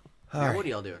right. All Now, right. what are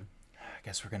y'all doing? I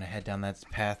guess we're gonna head down that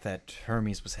path that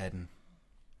Hermes was heading.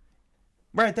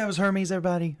 Right, that was Hermes,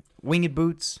 everybody. Winged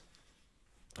boots,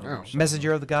 Oh,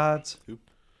 messenger of the gods.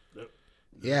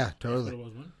 yeah, What totally. it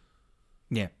was, man?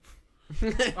 Yeah.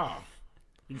 Oh,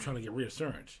 you trying to get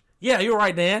reassurance? Yeah, you're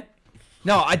right, Dan.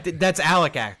 No, that's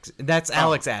Alec. That's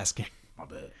Alex asking. My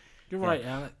bad. You're right,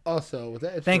 Alec. Also, with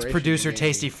that Thanks, inspiration producer you gave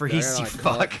Tasty me, Freeze, I you gotta,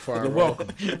 call it fuck. before I You're roll. welcome.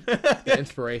 The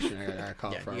inspiration, I gotta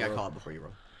call it Yeah, before you I gotta roll. call it before you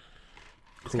roll.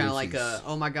 It's kind of like, Cruelties.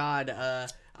 oh my god,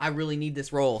 I really need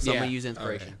this roll, so I'm Yeah, gonna use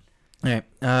inspiration. okay. All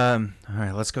right. All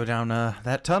right. Let's go down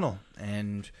that tunnel,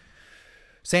 and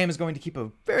Sam is going to keep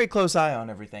a very close eye on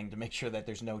everything to make sure that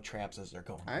there's no traps as they're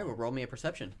going. All right, well, roll me a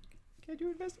perception. Can I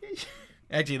do investigation?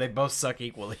 Actually, they both suck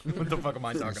equally. What the fuck am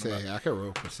I talking Say, about? I could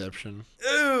roll perception.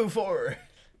 Ooh, 4.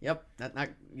 Yep, not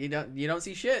you don't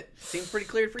see shit. Seems pretty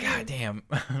clear for you. God damn,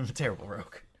 I'm a terrible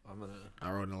rogue. I'm gonna I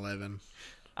rolled an 11.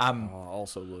 I'm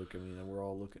also look. I mean, we're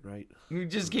all looking, right?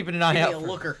 just keeping an eye Give me out a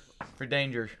looker. for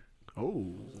danger.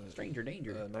 Oh. Stranger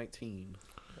danger. 19.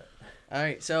 All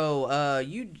right, so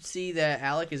you see that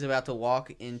Alec is about to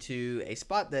walk into a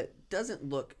spot that doesn't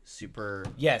look super.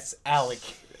 Yes, Alec.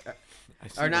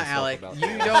 Or not Alec.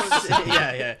 You don't.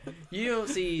 Yeah. You don't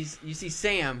see. You see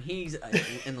Sam. He's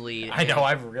in the lead. I know,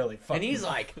 I've really fucking... And he's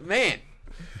like, man,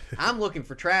 I'm looking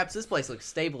for traps. This place looks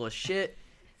stable as shit.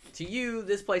 To you,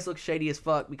 this place looks shady as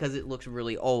fuck because it looks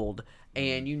really old.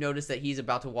 And you notice that he's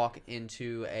about to walk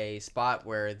into a spot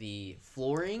where the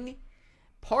flooring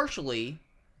partially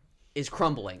is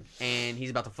crumbling, and he's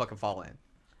about to fucking fall in.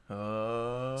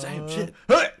 Sam, shit.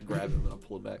 Grab him and I'll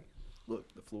pull it back.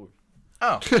 Look, the floor.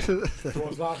 Oh,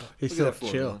 Floor's lava. He's Look still at that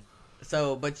floor, chill. man.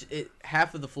 So, but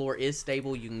half of the floor is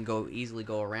stable. You can easily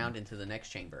go around into the next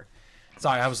chamber.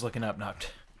 sorry, I was looking up, not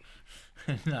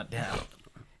down.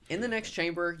 In the next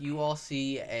chamber, you all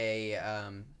see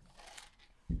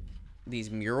these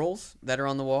murals that are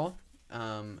on the wall,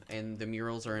 and the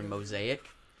murals are in mosaic,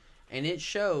 and it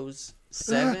shows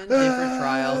 7 different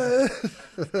trials.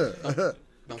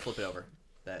 Don't flip it over.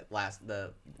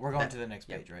 We're going to the next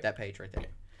page, right? That page right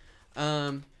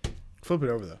there. Flip it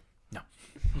over, though.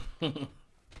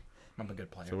 I'm a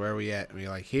good player. So where are we at? Are we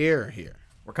like here or here?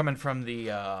 We're coming from the,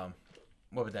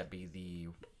 what would that be? The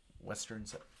western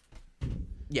side?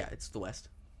 Yeah, it's the west.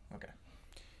 Okay.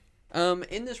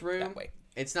 In this room, That way.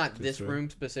 it's not this way. room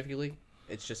specifically.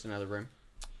 It's just another room.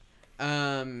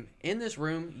 In this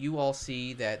room, you all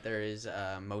see that there is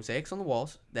mosaics on the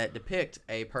walls that depict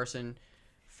a person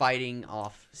fighting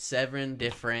off 7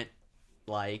 different,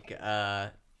 like,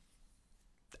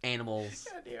 animals.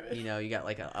 You know, you got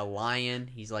like a lion.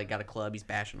 He's like got a club. He's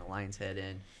bashing a lion's head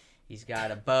in. He's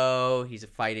got a bow. He's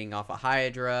fighting off a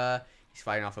hydra. He's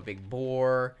fighting off a big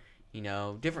boar. You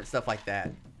know, different stuff like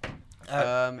that.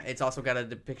 It's also got a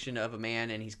depiction of a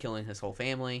man, and he's killing his whole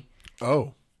family.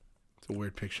 Oh. It's a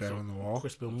weird picture out on the wall.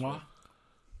 Chris Benoit.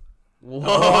 Whoa!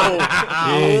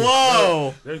 Jeez.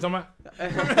 Whoa! What are you talking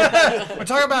about? We're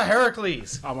talking about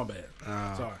Heracles. Oh, my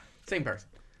bad. Sorry. Same person.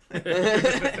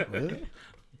 Really?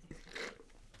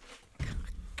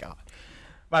 God.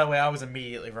 By the way, I was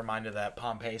immediately reminded of that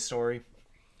Pompeii story.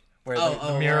 Where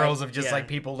Oh, the murals right. of just Yeah. like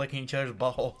people licking each other's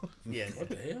butthole. Yeah. What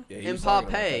the hell? Yeah, he In was talking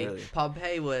about that Pompeii, earlier.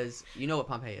 Pompeii was, you know what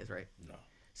Pompeii is, right? No.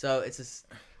 So it's this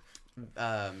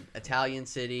Italian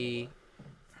city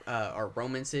or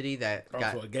Roman city that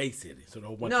got. Also a gay city. So the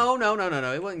whole bunch No,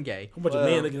 it wasn't gay. Of, whole bunch of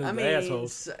men looking at the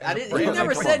assholes. I didn't. Yeah, You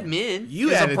never come said on. men.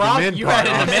 You It's a added the broth- men you part.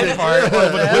 added the men Austin. part. What the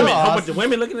Whole hell, bunch Austin? of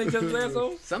women looking at each other's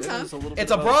assholes. Sometimes.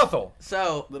 It's a brothel.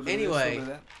 So Little bit of this, anyway, little bit of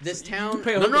that. this You town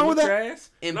pay a Nothing hooker wrong with with that? your ass?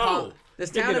 in No. this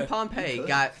Give town me in that. Pompeii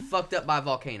got fucked up by a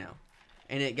volcano,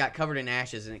 and it got covered in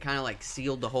ashes, and it kind of like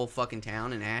sealed the whole fucking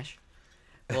town in ash.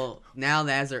 Well, now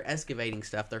that as they're excavating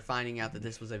stuff, they're finding out that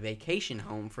this was a vacation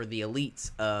home for the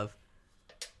elites of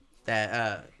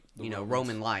that,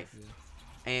 Roman life.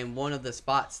 And one of the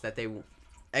spots that they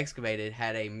excavated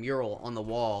had a mural on the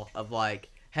wall of like,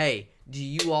 "Hey, do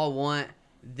you all want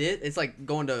this?" It's like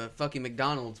going to fucking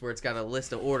McDonald's where it's got a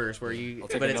list of orders where you, I'll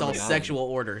take but it's all another nine. sexual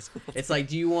orders. It's like,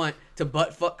 do you want to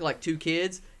butt fuck like 2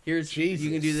 kids? Here's you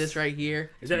can do Jesus. this right here.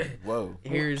 Is that, Whoa.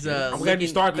 Here's I'm glad you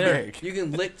start there. You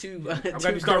can lick 2 glad you 2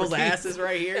 start with girls' kids. asses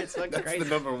right here. It's fucking That's crazy. the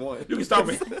number one. You can start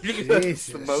with. You can,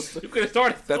 Jesus. The most. you could have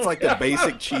started. That's like the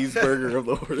basic cheeseburger of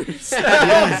the orders.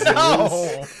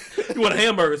 No. You want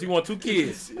hamburgers. You want 2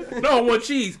 kids. No, I want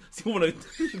cheese. So you want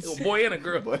a boy and a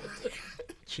girl.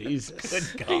 Jesus.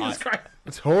 Jesus Christ.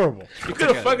 It's horrible. You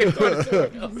could have fucking started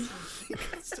something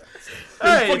else.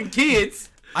 Hey, fucking kids.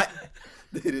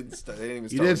 They didn't start. They didn't even You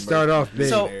start. did with start murder. off big.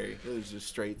 So- It was just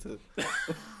straight to.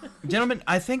 Gentlemen,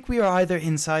 I think we are either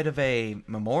inside of a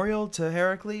memorial to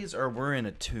Heracles or we're in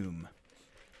a tomb.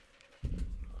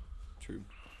 True.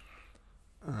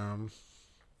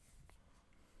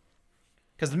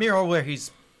 Because the mural where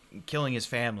he's killing his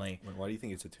family, Why do you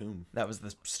think it's a tomb? that was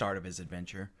the start of his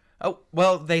adventure. Oh,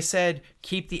 well, they said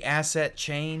keep the asset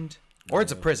chained, or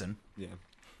it's a prison. Yeah.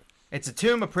 It's a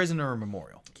tomb, a prison, or a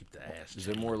memorial. Keep the ass. Is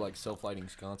there more like self-lighting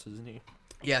sconces in here?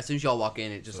 Yeah, as soon as y'all walk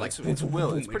in, it just like It's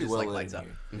well. It's it pretty just, well like, lit lights in up.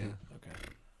 here. Mhm. Yeah. Okay.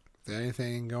 Is there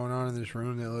anything going on in this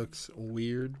room that looks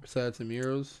weird besides the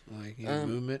murals? Like any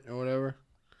movement or whatever?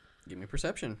 Give me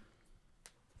perception.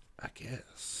 I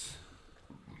guess.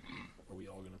 Are we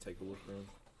all gonna take a look around?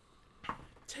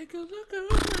 Take a look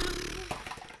around.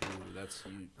 Ooh, that's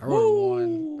huge. I rolled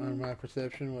 1 on my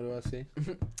perception. What do I see?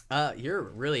 You're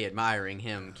really admiring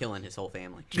him killing his whole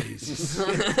family.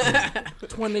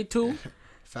 22.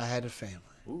 If I had a family.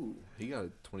 Ooh, he got a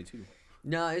 22.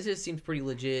 No, it just seems pretty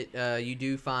legit. You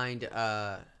do find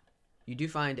a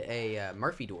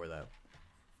Murphy door though.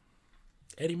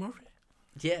 Eddie Murphy.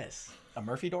 Yes. A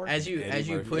Murphy door? As you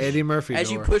push Eddie Murphy as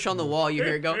door. you push on the wall, you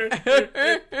hear it go.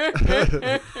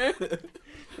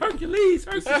 Hercules.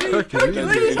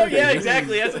 Hercules! Oh, yeah,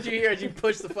 exactly. That's what you hear as you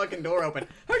push the fucking door open.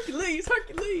 Hercules!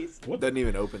 Hercules! Doesn't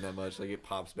even open that much. Like, it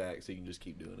pops back, so you can just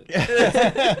keep doing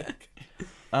it.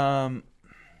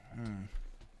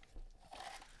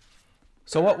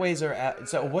 So what ways are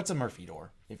so what's a Murphy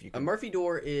door? If you A can... Murphy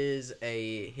door is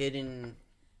a hidden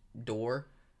door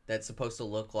that's supposed to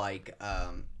look like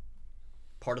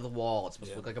part of the wall. It's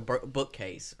supposed to look like a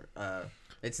bookcase.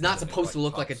 It's not supposed to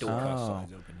look like a door.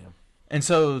 Sides open, yeah. And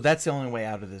so that's the only way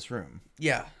out of this room.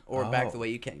 Yeah, or back Oh. the way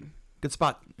you came. Good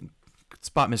spot. Good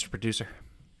spot, Mr. Producer.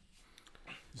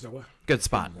 So what? Good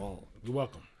spot. Whoa, You're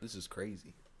welcome. this is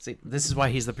crazy. See, this is why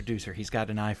he's the producer. He's got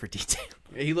an eye for detail.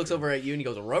 He looks over at you and he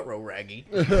goes, "Ruh-roh, Raggy."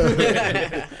 Go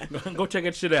check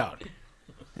that shit out.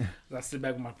 I sit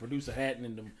back with my producer hat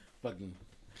and them fucking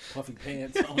puffy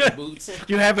pants on the boots.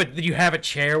 You have a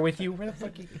chair with you? Where the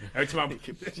fuck you? Every time I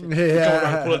go around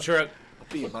Yeah. and pull a truck. I'll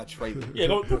be in my trailer. Yeah,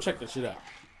 go check that shit out.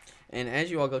 And as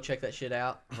you all go check that shit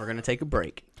out, we're gonna take a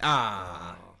break.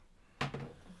 Ah.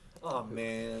 Oh,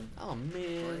 man. Oh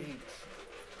man.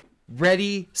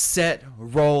 Ready, set,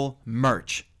 roll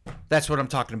merch. That's what I'm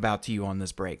talking about to you on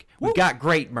this break. We've got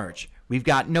great merch. We've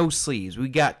got no sleeves.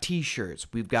 We've got t-shirts.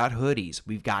 We've got hoodies.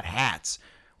 We've got hats.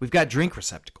 We've got drink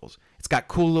receptacles. It's got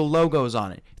cool little logos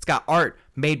on it. It's got art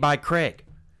made by Craig.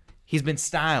 He's been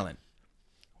styling.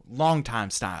 Long time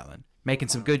styling. Making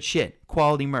some good shit.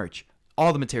 Quality merch.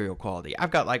 All the material quality. I've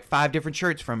got like 5 different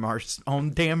shirts from our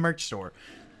own damn merch store.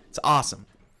 It's awesome.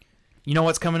 You know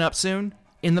what's coming up soon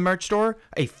in the merch store?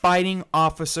 A Fighting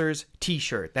Officers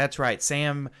t-shirt. That's right.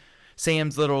 Sam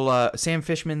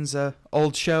Fishman's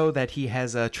old show that he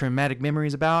has traumatic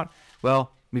memories about.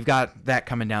 Well, we've got that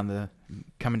coming down the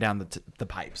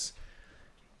pipes.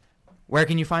 Where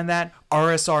can you find that?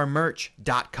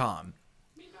 rsrmerch.com.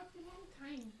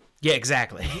 Yeah,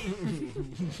 exactly.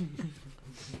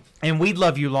 And we'd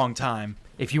love you long time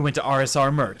if you went to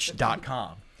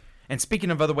rsrmerch.com. And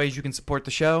speaking of other ways you can support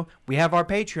the show, we have our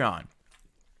Patreon.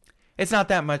 It's not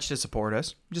that much to support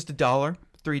us. Just $1,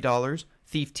 $3,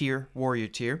 Thief tier, Warrior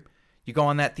tier. You go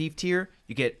on that Thief tier,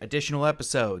 you get additional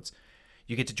episodes.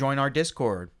 You get to join our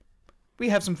Discord. We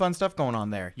have some fun stuff going on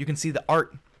there. You can see the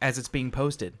art as it's being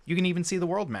posted. You can even see the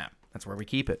world map. That's where we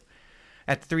keep it.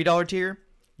 At the $3 tier,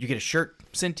 you get a shirt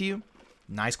sent to you.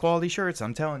 Nice quality shirts,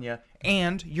 I'm telling you.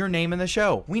 And your name in the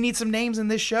show. We need some names in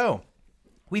this show.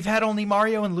 We've had only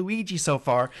Mario and Luigi so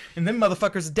far, and them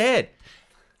motherfuckers are dead.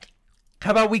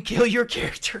 How about we kill your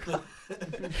character?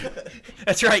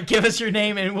 That's right, give us your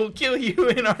name and we'll kill you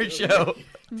in our show.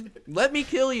 Let me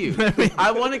kill you.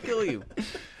 I want to kill you.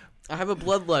 I have a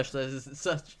bloodlust that is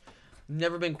such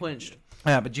never been quenched.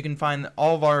 Yeah, but you can find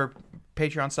all of our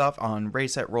Patreon stuff on Ready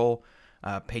Set Roll,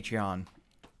 Patreon.com.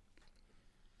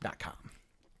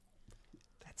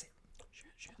 That's it.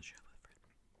 Share the show, my friend.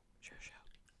 Share the show.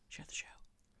 Share the show.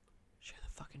 Share the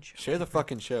fucking show. Share the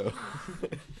fucking show.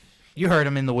 You heard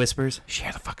him in the whispers.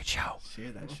 Share the fucking show.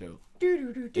 Share that show.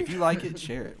 If you like it,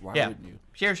 share it. Why Yeah. wouldn't you?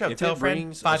 Share a show. If Tell it a friend.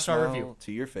 brings 5-star a smile review.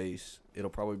 to your face, it'll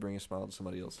probably bring a smile to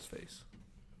somebody else's face.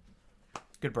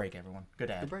 Good break, everyone.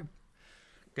 Good ad. Good brain.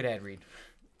 Good ad read.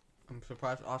 I'm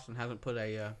surprised Austin hasn't put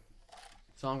a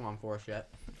song on for us yet.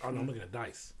 Oh no, I'm looking at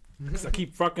dice. Because I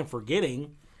keep fucking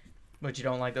forgetting. But you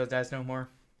don't like those dice no more?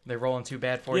 They're rolling too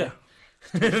bad for Yeah.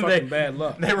 you? Fucking bad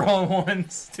luck. They're rolling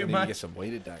ones too I need to much. get some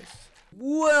weighted dice.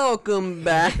 Welcome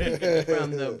back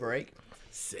from the break.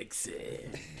 Sexy.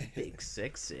 Big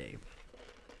sexy.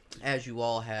 As you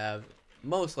all have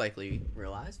most likely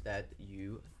realized that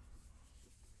you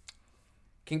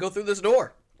can go through this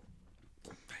door.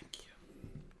 Thank you.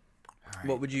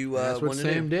 What would you That's what want to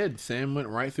Sam do? did. Sam went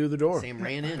right through the door. Sam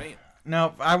ran in.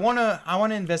 No, I wanna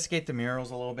investigate the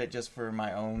murals a little bit just for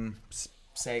my own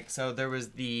sake. So there was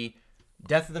the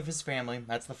death of his family.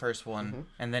 That's the first one,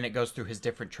 and then it goes through his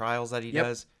different trials that he Yep.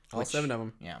 does. All 7 of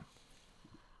them. Yeah.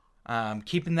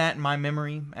 Keeping that in my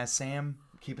memory as Sam,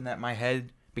 keeping that in my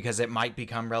head because it might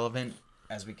become relevant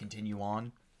as we continue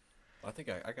on. I think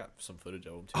I got some footage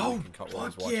of them too. Oh, We can cut while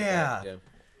he's fuck watching yeah. that.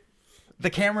 The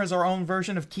camera is our own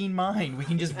version of Keen Mind. We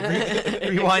can just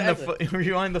rewind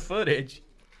rewind the footage.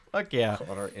 Fuck yeah.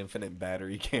 On our infinite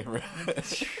battery camera.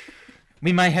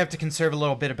 We might have to conserve a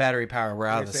little bit of battery power. We're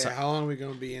out of the Say, sun. how long are we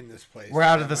going to be in this place? We're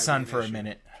out of That the might sun be an for a issue.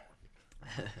 minute.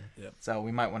 Yep. So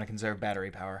we might want to conserve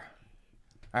battery power.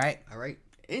 All right. All right,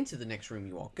 into the next room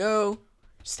you all go.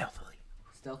 Stealthily.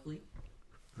 Stealthily.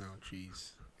 Oh,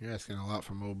 jeez. You're asking a lot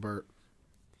from old Bert.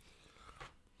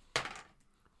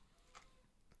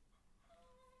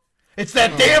 It's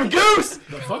that damn goose!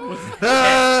 The fuck was that?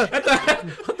 Ah!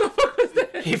 What the fuck was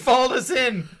that? He followed us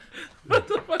in. What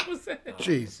the fuck was that?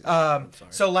 Jeez.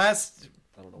 So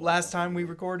last time we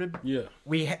recorded, Yeah.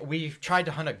 we tried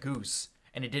to hunt a goose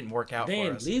and it didn't work out for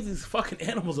Damn, us. leave these fucking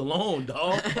animals alone,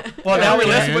 dog. Well, now we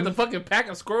Unless have, with the fucking pack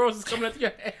of squirrels is coming at your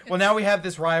head. well now we have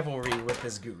this rivalry with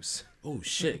this goose. Oh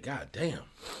shit, god damn.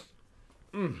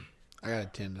 I got a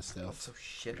 10 to stealth. So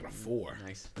shit. 4.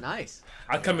 Nice. Nice.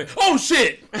 I come in. Oh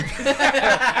shit!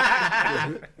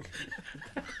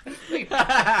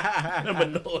 I'm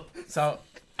annoyed. So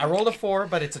I rolled a 4,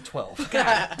 but it's a 12.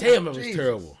 God damn, it was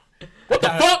terrible. What the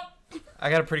fuck? I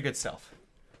got a pretty good stealth.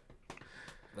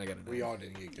 I got it. We all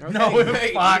didn't get good. No,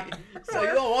 Okay, fuck. So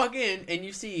you all walk in and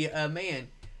you see a man,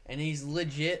 and he's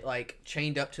legit like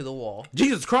chained up to the wall.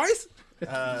 Jesus Christ!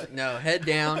 No, head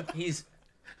down. He's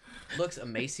looks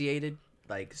emaciated,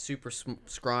 like super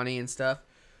scrawny and stuff.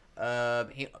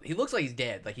 He looks like he's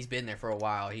dead. Like he's been there for a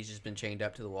while. He's just been chained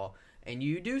up to the wall. And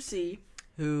you do see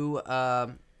who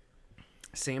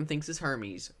Sam thinks is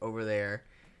Hermes over there,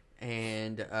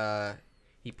 and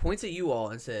he points at you all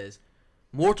and says,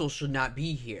 "Mortals should not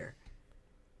be here."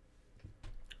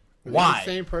 Was Why? it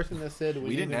the same person that said we, We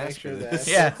need didn't to make ask sure for that this.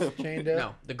 Yeah. chained up?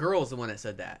 No, the girl's the one that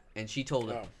said that, and she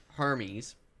told Oh.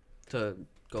 Hermes to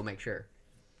go make sure.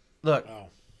 Look, Oh.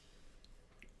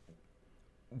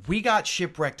 we got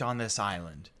shipwrecked on this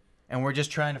island, and we're just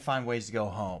trying to find ways to go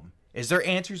home. Is there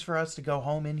answers for us to go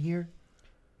home in here?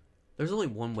 There's only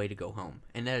one way to go home,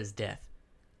 and that is death.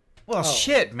 Well,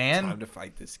 shit, man. Time to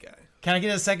fight this guy. Can I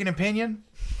get a second opinion?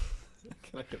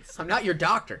 Can I get I'm not your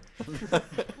doctor.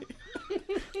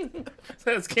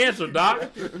 That's cancer, doc.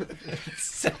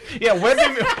 Yeah,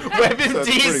 WebMD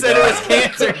pretty said it was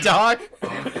cancer, doc.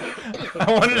 I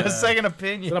wanted a second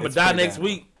opinion. I'm gonna die next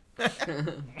week.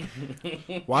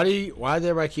 Why does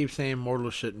everybody keep saying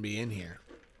mortals shouldn't be in here?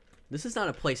 This is not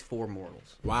a place for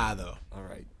mortals. Why though? All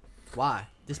right. Why?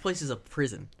 This place is a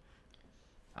prison.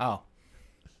 Oh.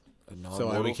 A So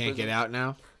non-mortal we can't prison? get out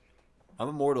now? I'm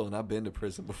immortal and I've been to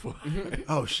prison before.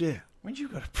 Oh shit. When'd you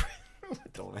go to prison?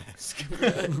 Don't ask.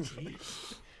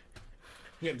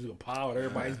 You have to do a pile with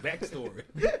everybody's backstory.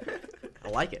 I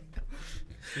like it.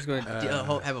 He's going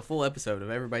to have a full episode of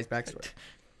everybody's backstory.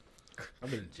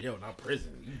 I've been in jail, not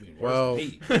prison. You've been Well-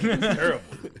 worse than me. It's terrible.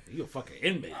 You a fucking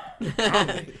inmate.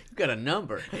 Inmate. You got a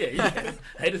number. Yeah, yeah.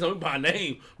 Hey, this don't by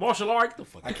name. Martial art. Get the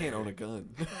fuck I out. can't own a gun.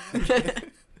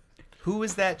 Who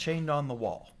is that chained on the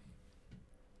wall?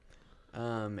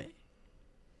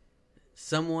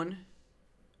 Someone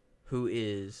who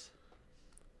is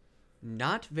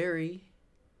not very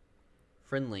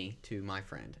friendly to my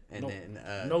friend, and then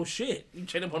No shit. You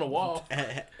chain him on a wall.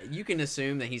 you can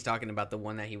assume that he's talking about the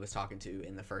one that he was talking to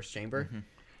in the first chamber.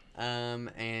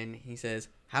 And he says,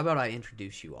 "How about I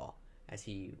introduce you all?" As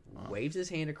he waves his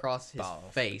hand across his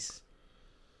face,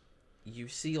 you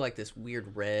see like this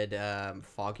weird red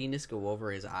fogginess go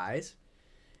over his eyes,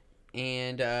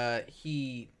 and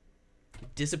he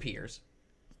disappears.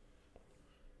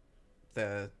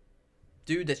 The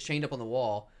dude that's chained up on the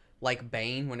wall, like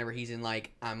Bane, whenever he's in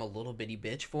like I'm a little bitty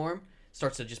bitch form,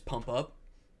 starts to just pump up.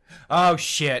 Oh,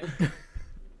 shit.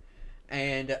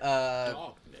 And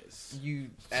Darkness.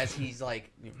 as he's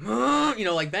like,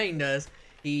 like Bane does,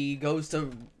 he goes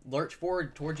to lurch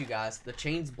forward towards you guys. The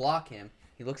chains block him.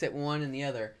 He looks at one and the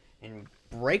other and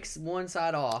breaks one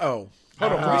side off. Oh.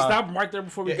 Hold on, can we stop him right there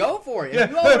before we Go for it. If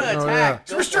you all want to attack,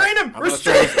 go for Restrain it. him!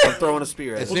 I'm throwing a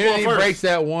spear at As him. soon as going he first? breaks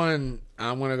that one,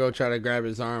 I'm gonna go try to grab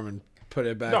his arm and put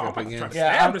it back No, I'm up about to again. try to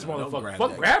Yeah, stab this don't motherfucker. grab Fuck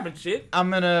that. grabbing shit. I'm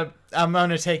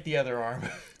gonna take the other arm.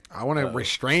 I want to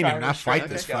restrain try him, to not fight restrain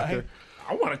this that guy. fucker.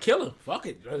 I want to kill him. Fuck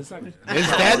it. It's not, Just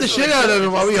stab the shit out of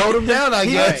him while we hold him down, I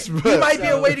guess. He But might be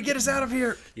a way to get us out of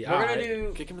here. yeah, We're all gonna right.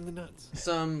 do Kick him in the nuts.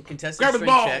 some contested Grab his strength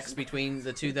balls. checks between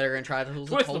the two that are gonna try to hold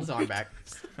Twist his him. arm back.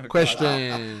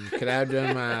 question: could I have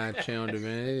done my channel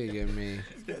divinity to give me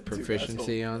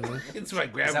proficiency on this? It's like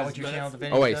Is grabbing that his what your nuts. channel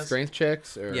divinity Oh wait, does? strength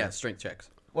checks or Yeah, strength checks.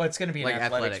 Well, it's gonna be Like an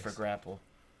athletics athletics. for grapple.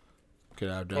 could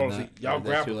I have done Oh, that? see, y'all Or is that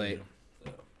grapple. too late.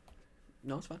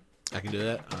 No, it's fine. I can do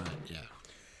that. Yeah.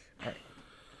 Alright.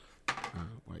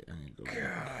 Wait, I need to go.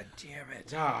 God damn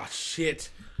it. Ah,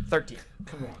 shit. 13.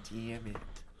 Come on. Damn it.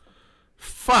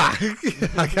 Fuck!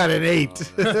 I got an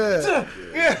 8.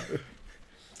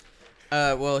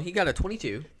 Well, he got a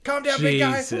 22. Calm down, big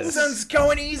guy. Jesus. Sun's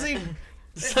going easy.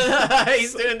 He's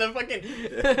doing the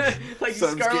fucking like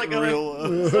Sun's Scarlet getting real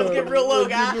low. Sun's getting real low,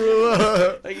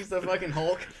 guy. Like he's the fucking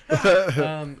Hulk.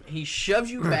 He shoves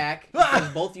you back, shoves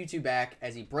both you two back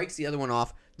as he breaks the other one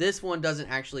off. This one doesn't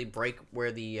actually break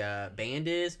where the band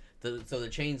is, so the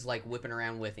chain's like whipping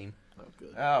around with him. Oh,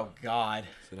 good. Oh God.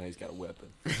 So now he's got a weapon.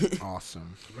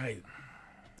 Awesome. Right.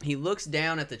 He looks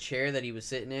down at the chair that he was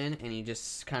sitting in, and he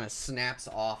just kind of snaps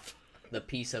off the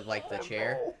piece of like the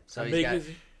chair. So How he's big got is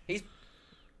he? he's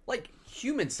like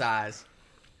human size.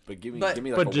 But give me But-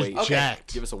 like But a just weight. Okay.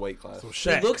 jacked. Give us a weight class. So He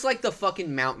Shaq. looks like the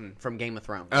fucking mountain from Game of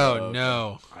Thrones. Oh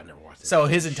no. I never watched it. So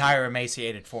his entire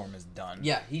emaciated form is done.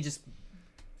 Yeah, he just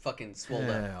fucking swole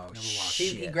up. Oh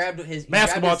He grabbed his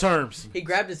Basketball he grabbed his, terms. He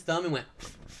grabbed his thumb and went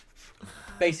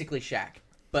basically Shaq,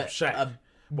 but Shaq, a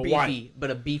but beefy, white.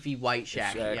 but a beefy white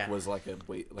Shaq. Shaq yeah. was like a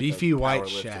weight. Like Beefy a white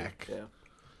powerlifter. Shaq. Yeah.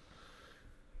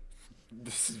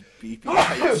 This is beefy white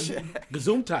Shaq.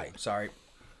 Gazoom type. Sorry.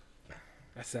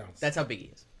 That sounds. That's how big he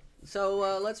is.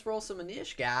 So let's roll some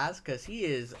Anish, guys, because he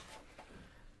is,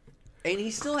 and he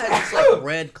still has this like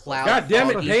red cloud. God damn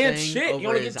it, foggy Dan! thing Shit, you over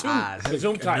only his get two. eyes.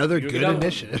 Gazoom type. Another You get good another one.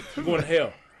 initiative. You're going to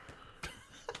hell.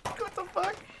 What the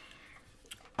fuck?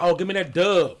 Oh, give me that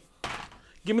dub.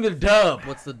 Give me the dub.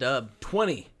 What's the dub?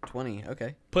 20. 20.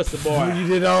 Okay. Puts the boy. You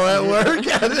did all that work.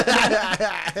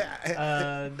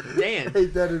 Dan.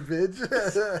 Hate that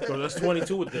bitch. So that's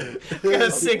 22 with them. Got a Oil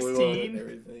and 16.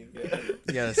 everything. Yeah.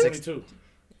 You got a 6. 22.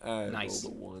 I Nice.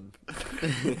 rolled a 1.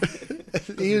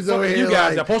 He was over Fuck here you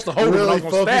guys. like, I'm supposed to hold him. really I'm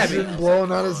gonna stab focusing, him.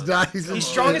 blowing on his dice. and He's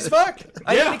strong shit. as fuck.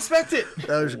 I Yeah. didn't expect it.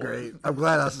 That was great. I'm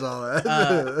glad I saw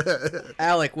that.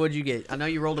 Alec, what'd you get? I know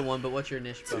you rolled a 1, but what's your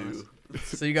initial bonus?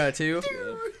 So you got a 2?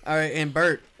 All right, and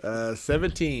Bert.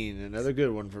 17. Another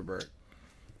good one for Bert.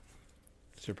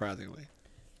 Surprisingly.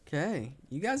 Okay,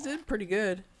 you guys did pretty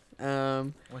good.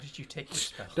 What did you take your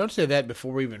spell? Don't say that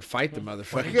before we even fight the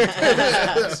motherfucker.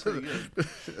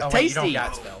 Oh, wait, you Tasty. don't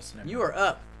got spells. Never You mind. are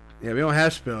up. Yeah, we don't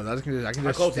have spells. I can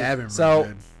just close stab him. So, real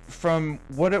good. from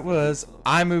what it was,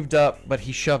 I moved up, but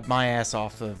he shoved my ass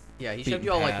off the. Yeah, he beaten shoved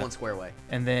you all like path. 1 square away.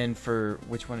 And then for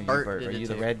which one are you, Bert Bert? did Are it you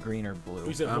the too. red, green, or blue?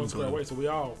 We said I'm one square blue. away, so we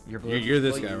all. You're blue. You're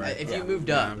this Well, guy, right? If Yeah. you moved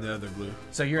Yeah, up, I'm the other blue.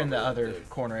 So you're in the other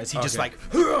corner as he just Okay.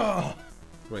 like.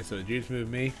 Wait, so did you just move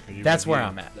me? Or you That's move where you?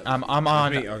 I'm at. I'm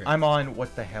on. me? Okay. I'm on.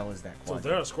 What the hell is that So quadrant?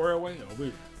 they're a square away? Or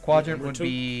we, Quadrant number would two?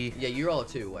 be yeah, you're all a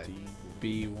 2 away.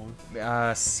 B1.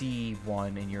 C1,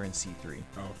 and you're in C3.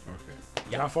 Oh,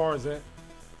 okay. How far is that?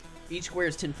 Each square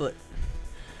is 10 foot.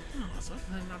 Oh, so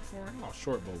that's not far at all.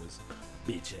 Short bow is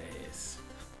bitch ass.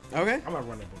 Okay. I'm not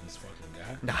running up on this fucking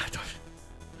guy. Nah,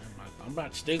 I'm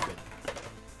not stinking.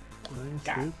 Nice,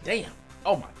 God dude. damn.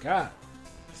 Oh my god.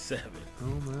 7. Oh,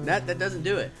 my. That doesn't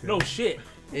do it. No shit.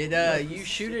 It you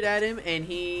shoot it at him and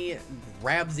he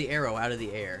grabs the arrow out of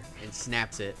the air and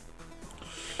snaps it.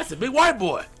 That's a big white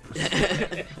boy.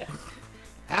 That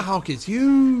hawk is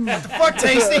huge. fuck,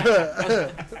 Tasty.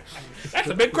 That's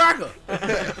a big cracker.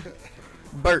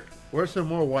 Bert. Where's some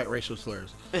more white racial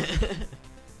slurs?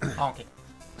 Honky.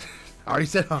 I already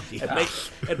said honky.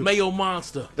 That Mayo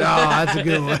monster. Oh, that's a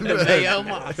good one. Mayo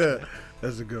monster.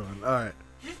 That's a good one. All right.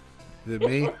 Is it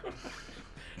me?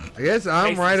 I guess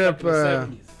I'm right up.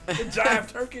 The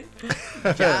jive turkey.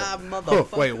 God, Oh,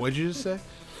 motherfucker. wait, what'd you just say?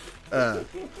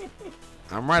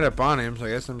 I'm right up on him, so I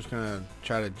guess I'm just gonna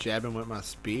try to jab him with my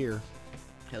spear.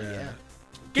 Hell yeah.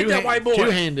 Get that white boy.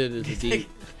 Two-handed is a D.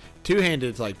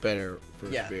 Two-handed is like better for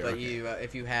a Yeah, spear. but okay. you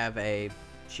if you have a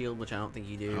shield, which I don't think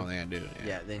you I do. don't think I do.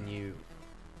 Yeah, then you.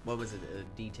 What was it?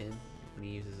 A D10 when he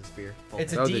uses a spear.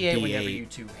 It's a That was a D8 whenever D8. you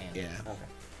two-hand. Yeah.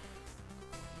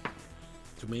 Okay.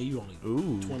 To me, you only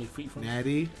Ooh. 20 feet from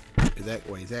Natty. Is that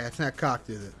wait? That's not cocked,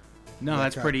 is it? No,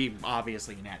 that's Okay. pretty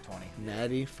obviously nat 20.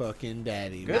 Natty fucking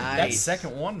daddy. Good. Nice. That's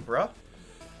second one, bruh.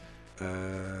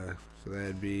 So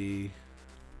that'd be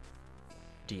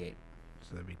D8.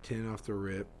 10 off the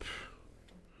rip.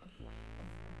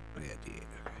 Oh yeah, D8.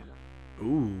 Okay.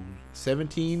 Ooh,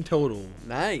 17 total.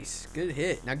 Nice. Good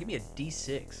hit. Now give me a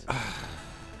D6.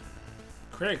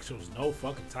 Craig shows no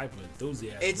fucking type of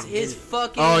enthusiasm. It's He his did.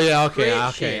 fucking. Oh yeah, okay, crit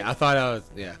okay. shit. I thought I was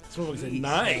yeah. This motherfucker said, Jeez.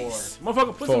 nice.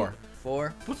 Motherfucker, put 4. some,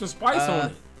 4. put some spice on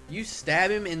it. You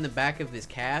stab him in the back of his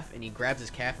calf, and he grabs his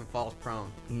calf and falls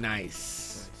prone.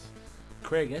 Nice.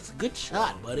 Craig, that's a good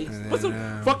shot, buddy. And Put some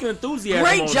then, fucking enthusiasm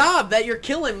Great on it. job that you're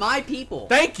killing my people.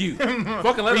 Thank you.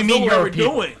 Fucking let We us mean know what your we're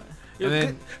people. doing. And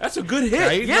then- That's a good Can I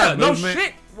hit. use Yeah, my no movement?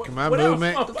 shit. Can my What else?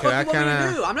 movement- Oh, can What I do you want me to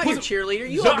kinda- do? I'm not your cheerleader.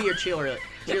 You gonna be your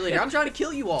cheerleader. I'm trying to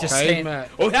kill you all. Just Can I use stand-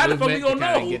 my Oh, how the fuck we movement to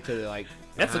gonna kinda know? Get to the, like,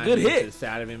 That's a behind good him, hit. To the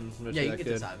side of him. as much Yeah, as you I can get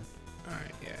could. this out. All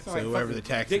right, yeah. It's So like whoever fucking the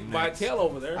taxi Dick by next. tail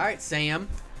over there. All right, Sam.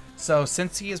 So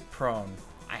since he is prone,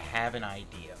 I have an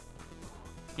idea.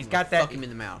 He's got that Fuck him in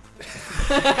the mouth.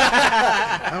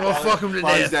 I'm gonna fuck him to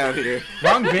While he's death. down here.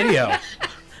 wrong video.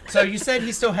 So you said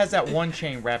he still has that one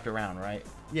chain wrapped around, right?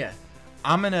 Yeah.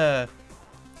 I'm gonna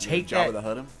take Jabba the that.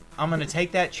 Hutt him. I'm gonna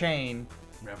take that chain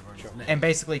Wrap around his neck. and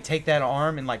basically take that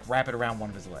arm and like wrap it around one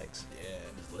of his legs.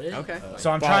 His leg. Okay.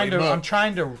 So I'm Ball trying to him up. I'm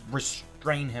trying to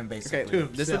restrain him basically.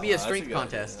 Okay. This would be a that's a strength good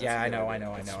contest. idea. Yeah, I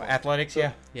know. Athletics,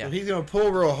 yeah. Yeah. So he's gonna pull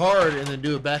real hard and then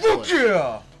do a backflip.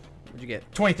 Yeah. What'd you get?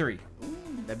 23.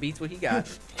 That beats what he got.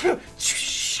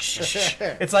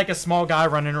 It's like a small guy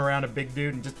running around a big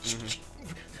dude and just.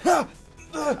 All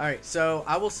right. So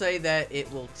I will say that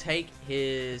it will take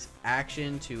his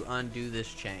action to undo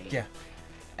this chain. Yeah.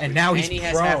 And now he's and he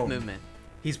prone. has half movement.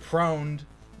 He's proned,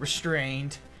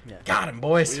 restrained. Yeah. Got him, We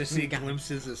boys. just see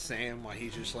glimpses of Sam while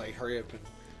he's just like hurry up and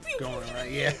going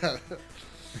around. Yeah. All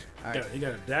right. He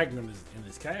got a dagger in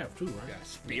his calf too, right? Got a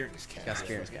spear in his calf. Got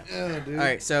spear in his calf. Oh, dude. All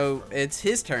right. So it's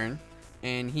his turn,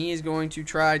 and he is going to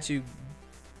try to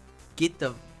get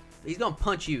the. He's gonna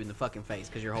punch you in the fucking face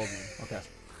because you're holding him. Okay.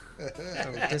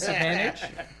 So disadvantage?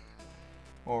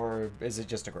 Or is it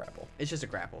just a grapple? It's just a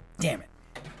grapple. Damn it.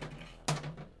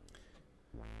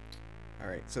 All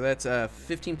right. So that's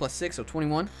 15 plus 6, so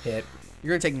 21. Hit.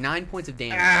 You're gonna take 9 points of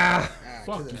damage. Ah,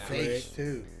 Fuck to the you, face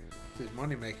too. It's his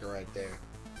moneymaker right there.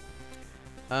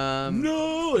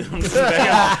 No. I'm just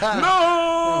back out.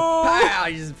 No. Pow!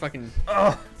 You just fucking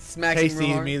smack him Tasty real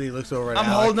hard. immediately looks over at I'm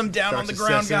Alex, holding him down on starts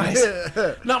the ground,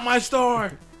 assessing. Not my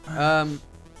star.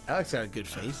 Alex had a good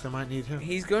face. I might need him.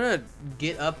 He's gonna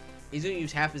get up. He's gonna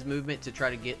use half his movement to try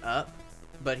to get up,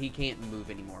 but he can't move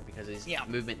anymore because his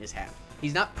movement is half.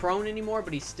 He's not prone anymore,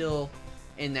 but he's still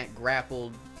in that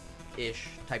grappled-ish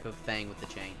type of thing with the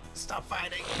chain. Stop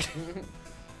fighting.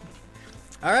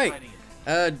 All right,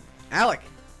 Alec.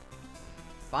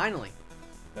 Finally,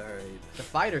 All right. the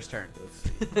fighter's turn. Let's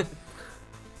see.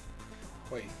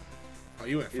 Wait. Oh,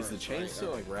 you went Is first. the chain right?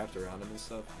 still like wrapped around him and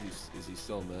stuff? Is he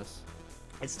still a mess?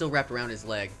 It's still wrapped around his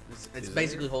leg. It's Is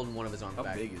basically it? holding one of his arms How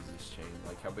back. big is this chain?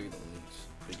 Like how big are the links?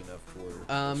 Big enough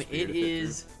for? a spear It to fit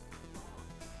is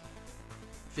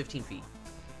 15 feet.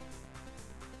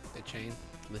 The chain.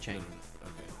 The chain. through?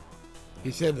 Okay.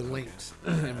 He said the links.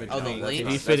 Oh, the That's links? If not- he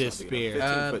that's fit not his big enough.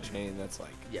 spear. 15-foot chain. That's like.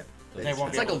 Yeah. They that's- won't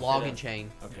It's be like a able to fit logging it.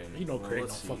 chain. Okay. You know, well, Craig don't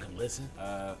let's see. fucking listen.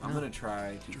 I'm gonna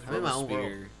try to I'm in my throw a own world.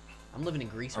 spear. I'm living in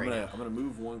Greece I'm right gonna now. I'm gonna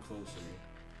move one closer.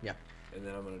 Yeah. And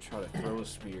then I'm gonna try to throw a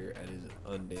spear at his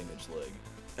undamaged leg.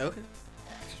 Okay.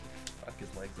 Fuck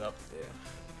his legs up. Yeah.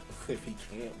 If he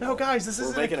can't. No, well, guys, this we're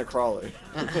isn't making a crawler.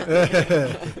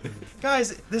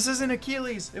 Guys, this isn't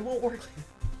Achilles. It won't work.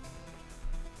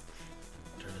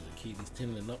 Turn his Achilles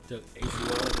tendon up to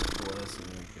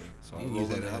ACL. So You I'm use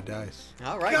rolling that out. dice.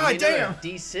 All right. God you get another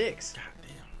damn. D6.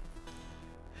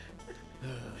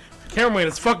 Cameraman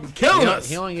is fucking killing us.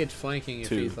 He only gets flanking if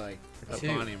 2. he's like up 2.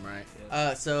 on him,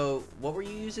 right? So what were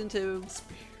you using to?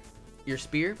 Your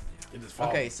spear. It just falls.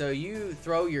 Okay, so you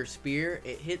throw your spear.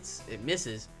 It hits. It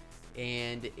misses,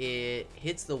 and it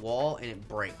hits the wall and it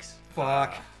breaks.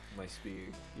 Fuck. My spear.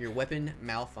 Your weapon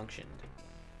malfunctioned.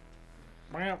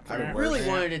 I I really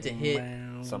wanted it to hit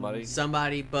Somebody.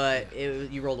 somebody, but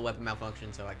you rolled a weapon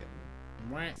malfunction, so I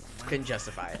couldn't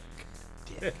justify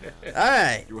it. All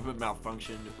right. Your weapon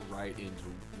malfunctioned right into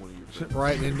one of your friends.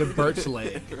 Right into Bert's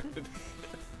leg.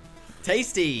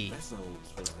 Tasty. That's not what's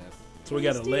supposed to happen. So we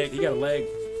got a leg. He got a leg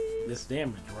that's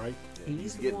damaged, right? Yeah,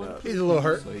 he's getting up. He's a little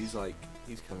hurt. So he's like,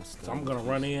 he's kind of stuck. So I'm gonna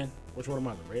run in. Which one am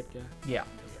I, the red guy? Yeah.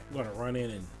 I'm gonna run in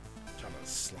and try to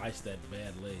slice that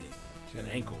bad leg, that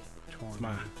ankle. It's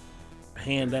my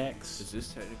hand axe. Is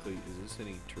this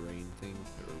any terrain thing?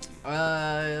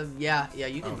 Or Yeah.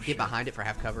 You can Oh, get shit. behind it for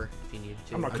half cover if you needed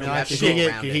to. I'm not But coming you have to Did go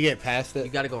around he it. get past it?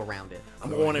 You got to go around it. I'm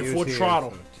going in He full was here,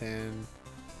 throttle. so 10,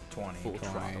 20. Full 20,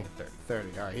 throttle. 30.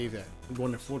 All right, he's at. I'm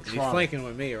going in full He's throttle. flanking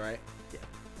with me, right?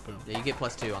 Yeah, you get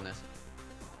 +2 on this.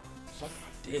 Suck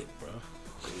my dick, bro.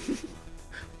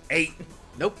 8.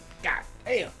 Nope. God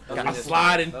damn. That was I'm a miss.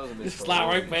 sliding. That was a miss Just for slide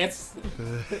right me. past.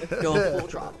 Going full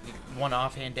throttle. One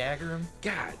offhand dagger him.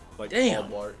 God Like damn.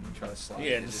 Paul Blart, you try to slide.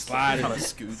 Yeah, it just slide it. Kind of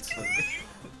scoots.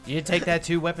 You did take that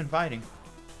 2-weapon fighting.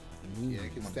 Yeah, you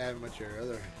can stab him with your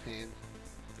other hand.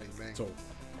 Bang, bang. So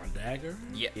my dagger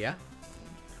Yeah.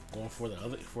 going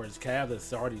for his calf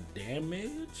that's already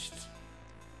damaged.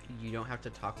 You don't have to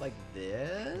talk like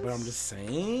this. But I'm just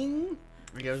saying,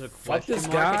 There's a Fuck question this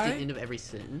mark at guy. the end of every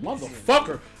sentence.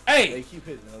 motherfucker. They Hey, keep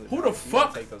hitting other. Who the you gotta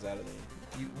fuck? Take those out of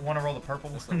there. You want to roll the purple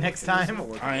That's not next working. This time? isn't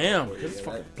working I am. for you. This Yeah,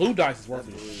 fucking that- blue dice is worth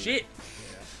that's of blue. shit.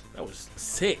 That was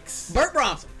 6. Bert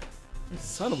Bronson.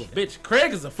 Son of a bitch.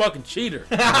 Craig is a fucking cheater.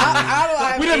 How do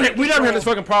I We never had this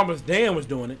fucking problem as Dan was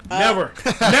doing it. Never.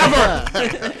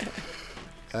 Never.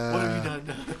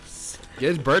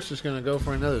 Guess Bert's just gonna go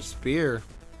for another spear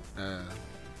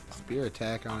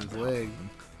attack on his leg.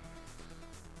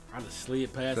 I just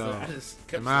slid past So, that. I just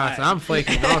kept So I'm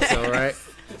flaking also, right?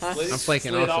 Slid- I'm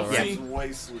flaking slid also, off right? me. It's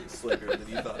way slicker than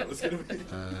you thought it was gonna be.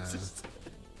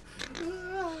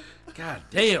 God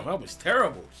damn, that was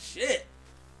terrible. Shit.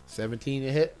 17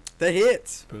 to hit. The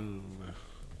hits. Boom.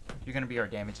 You're gonna be our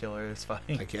damage dealer. It's fine.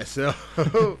 I guess so.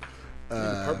 Purple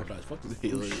dice. Fuck The this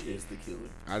healer bullshit. is the killer.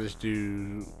 I just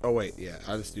do. Oh wait, yeah.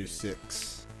 I just do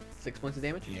 6. 6 points of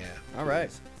damage. Yeah. All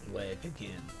right. Leg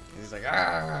again. He's like,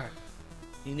 ah.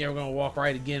 You never gonna walk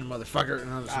right again, motherfucker.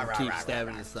 And I'm just gonna keep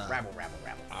stabbing his side. Rabble.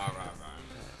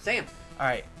 Sam. All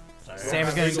right.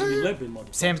 Sam's Sam's gonna be limping,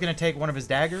 motherfucker. Sam's gonna take one of his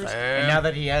daggers, and now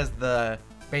that he has the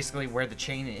basically where the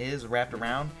chain is wrapped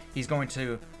around, he's going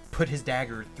to put his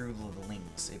dagger through the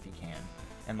links if he can,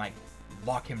 and like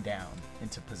lock him down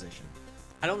into position.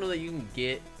 I don't know that you can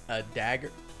get a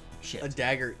dagger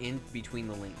in between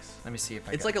the links. Let me see if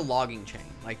I. It's like a logging chain.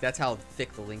 Like that's how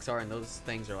thick the links are, and those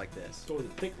things are like this. So is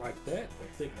it thick like that or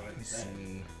thick like that?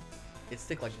 It's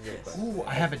thick like this. Ooh,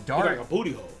 I have a Thick dart. like a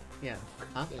booty hole. Yeah.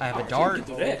 Huh? I have Oh, a shit, dart. you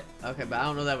can do that. Okay, but I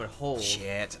don't know that would hold.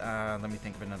 Shit. Let me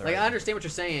think of another. Like I idea. understand what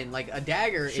you're saying. Like a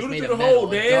dagger Shoot it is made through of the metal.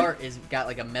 hole, A Dan. dart is got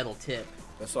like a metal tip.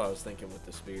 That's what I was thinking with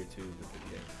the spear too. But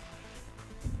yeah.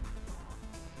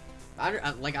 I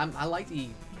like the.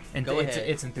 And Go it's, ahead.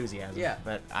 it's enthusiasm. Yeah.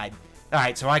 But I. All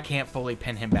right, so I can't fully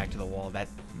pin him back to the wall. That.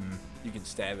 You can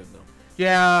stab him though.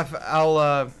 Yeah, I'll.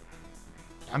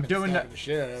 I'm doing. Stabbing the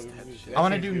shit out of him. I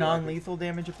want to do non-lethal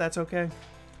damage if that's okay.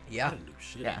 Yeah.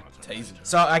 Shit. Yeah. Tase him.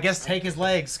 So I guess take his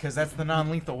legs because that's the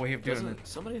non-lethal way of doing it. Doesn't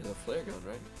somebody has a flare gun,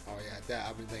 right? Oh yeah, that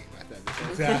I've been thinking about that this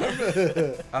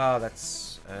whole time.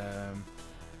 That's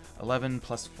 11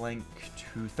 plus flank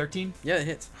to 13. Yeah, it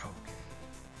hits. Okay.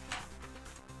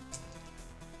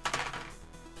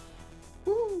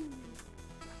 Woo.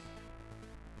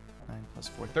 9 plus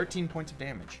 4, 13 points of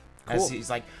damage. Cool. As he's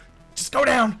like, just go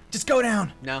down, just go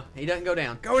down, No, he doesn't go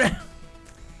down. go down.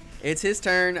 It's his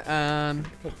turn.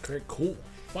 Craig, cool.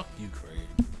 Fuck you, Craig.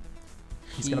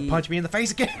 He's gonna He punch me in the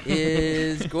face again.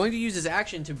 is going to use his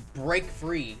action to break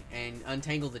free and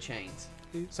untangle the chains.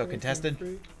 So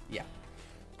contested. Yeah.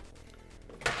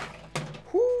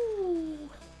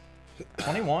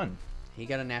 21. He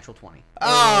got a natural 20.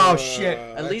 Oh shit.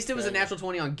 At least it was a natural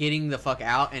 20 on getting the fuck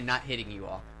out and not hitting you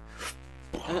all.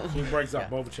 He breaks up Yeah.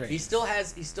 both chains. He still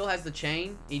has the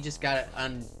chain. He just got it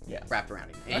wrapped around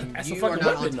him, and That's a you are fucking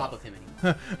not on weapon, top though. of him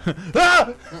anymore.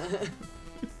 Ah!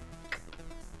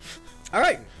 All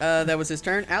right, that was his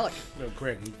turn. Alec, No,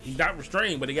 Craig, he's not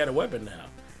restrained, but he got a weapon now.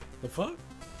 The fuck?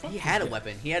 he had a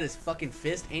weapon. He had his fucking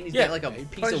fist, and he's Yeah, got like a he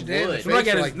piece of punched Dan in the wood. face. So I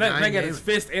got for his, like I 9 got his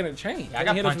damage. fist and a chain. I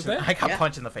got Hit us punched. with that? I got Yeah.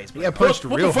 punched in the face. Yeah, punched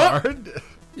What the real fuck? hard.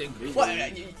 What?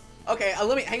 Okay,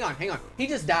 let me hang on. He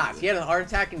just dies. He had a heart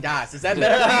attack and dies. Is that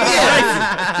better?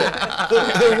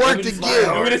 It worked Give again.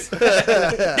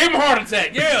 him a heart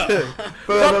attack, yeah.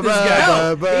 Fuck this guy.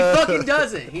 No, he fucking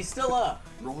doesn't. He's still up.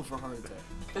 Roll for heart attack.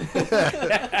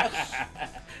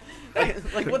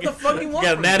 Like, what the fuck do you want?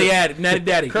 Got a from natty me?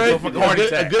 daddy. Go for heart A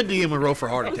attack. good DM would roll for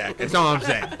heart attack. That's all I'm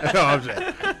saying. That's all I'm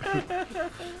saying.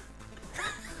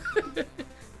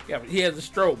 Yeah, but he has a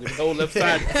stroke. His whole left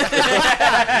side.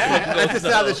 That's just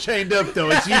how that's chained up, though.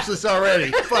 It's useless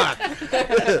already. Fuck.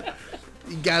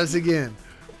 You got us again.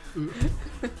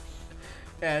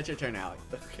 Yeah, it's your turn, Alec.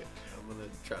 Okay, I'm gonna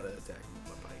try to attack him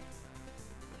with my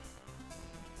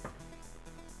pike.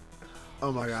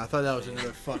 Oh my god, I thought that was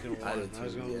another fucking one. I did I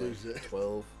was too, gonna yeah. lose it.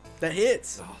 12. That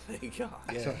hits. Oh, thank God.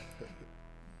 Yeah.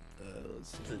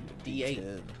 Let's see. It's a D8.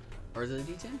 10. Or is it a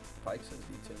D10? Pike says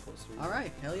D10 plus 3. All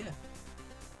right, hell yeah.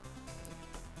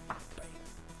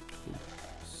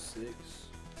 6.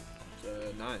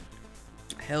 9.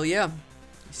 Hell yeah.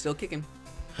 He's still kicking.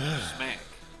 Smack.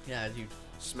 Yeah, as you.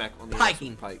 Smack on the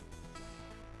Piking. pike.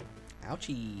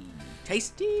 Ouchie.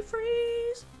 Tasty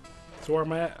freeze. So where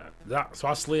am I at? So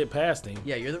I slid past him.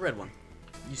 Yeah, you're the red one.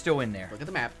 You still in there? Look at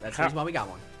the map. That's the How- reason why we got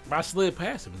one. I slid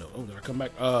past him though. Oh, did I come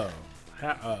back? How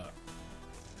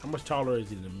much taller is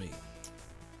he than me?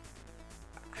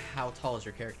 How tall is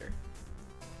your character?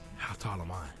 How tall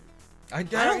am I? I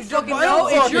don't fucking know.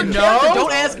 It's your character.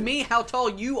 Don't ask me how tall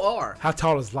you are. How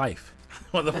tall is life?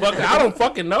 Motherfucker, I don't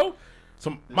fucking know.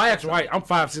 So my actual height, I'm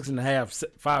 5'6" and a half,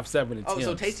 5'7" and 10. Oh,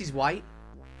 so Tasty's white?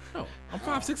 No, I'm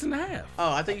 5'6" and a half.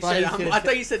 Oh, I thought you thought said. you said- I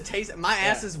thought you said Tasty. My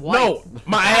ass is white. No,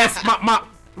 my ass, my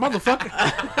motherfucker.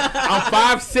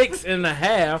 I'm 5'6" and a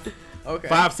half, Okay.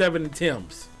 5'7" and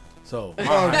Tim's. So,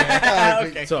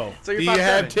 Okay. so So you're Do you 5'7".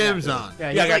 have Tim's on? Yeah,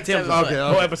 yeah, he's I got like Tim's 7 on. foot.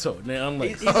 Okay, Whole episode. Then I'm like,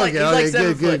 He's like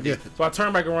 7 foot. good. so I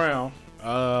turn back around.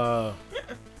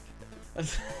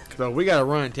 So we gotta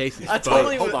run Tasty. I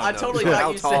totally, Hold on, I though. totally How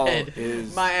thought you tall said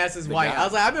is my ass is the white. guy? I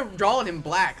was like, I've been drawing him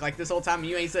black like this whole time, and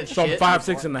you ain't said So I'm shit.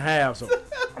 5'6.5". So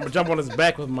I'm gonna jump on his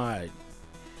back with my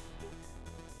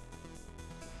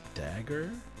dagger.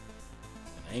 And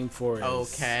aim for his.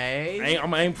 Okay. I'm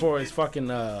gonna aim for his fucking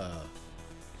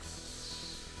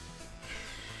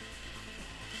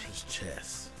his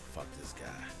chest. Fuck this guy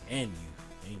and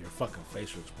you and your fucking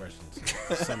facial expressions.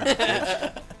 Son of a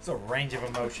bitch. It's a range of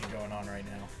emotion going on right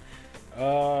now.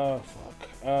 Fuck.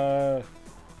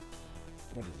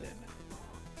 What is that now?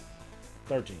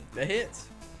 13. The hits.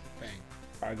 Bang.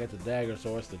 I got the dagger,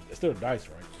 so it's still a dice,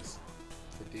 right? It's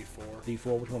The D4.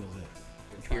 D4. Which one is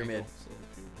that? Pyramid.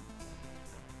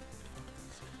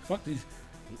 Fuck these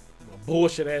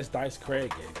bullshit ass dice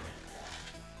Craig gave me.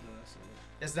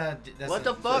 It's not. That's What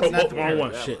not- the fuck? Oh, That's not the wrong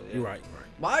one. that Shit. one, yeah. You're right.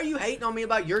 Why are you hating on me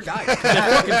about your dice?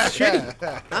 Fucking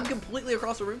shitty. I'm completely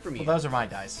across the room from you. Well, those are my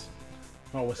dice.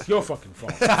 Oh, it's your fucking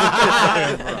fault.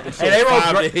 Hey, they rolled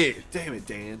Five to great. hit. Damn it,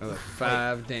 Dan.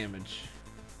 5 damage.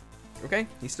 Okay,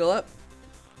 he's still up.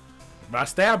 But I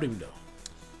stabbed him though.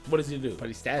 What does he do? But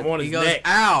he stabbed I'm on He his goes, neck.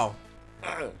 ow.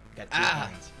 Got 2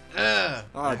 hands.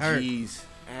 Oh, That hurt. jeez.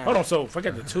 Hold on. So if I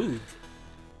got the two,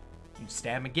 You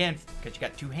stab him again because you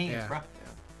got 2 hands, Yeah. bro.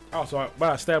 oh, so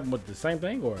I stab him with the same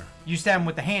thing, or You stab him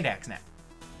with the hand axe now,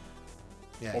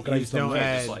 Yeah, Or can I you use just don't something else?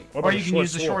 add. Just like, what about or you a can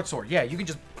use the short sword. Yeah, you can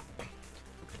just.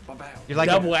 You're like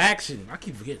double action? I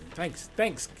keep forgetting. Thanks.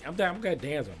 I'm got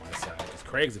Dan's on my side. 'Cause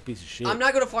Craig's a piece of shit. I'm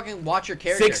not gonna fucking watch your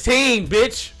character. 16,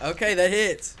 bitch. Okay, that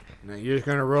hits. No, you're just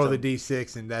gonna roll the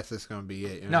D6 and that's just gonna be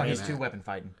it. You're No, not he's gonna 2 weapon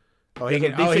fighting. Oh, he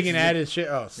can. The Oh, he D6 can is- add his shit.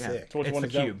 Oh, Yeah. sick. So which It's one the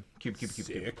is that? cube. Cube.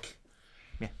 Sick.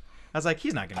 I was like,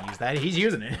 he's not gonna use that. He's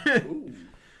using it.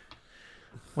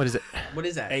 What is it? What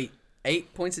is that? 8.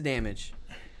 8 points of damage.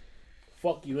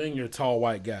 Fuck you and your tall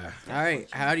white guy. All right,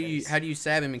 how do you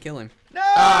stab him and kill him? No!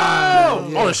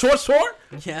 Oh, the short sword?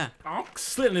 Yeah. I'm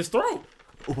slitting his throat.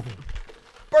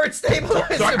 Bird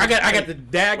stabilizer. So I got the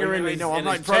dagger in Wait, his, no, I'm in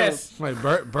not his trying to- chest. Wait,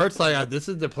 Bert's like, this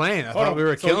is the plan. I Hold thought on. we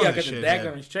were So, killing yeah, I this got the shit. dagger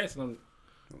in his chest, and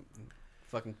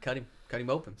Fucking cut him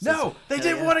open. No, they Hell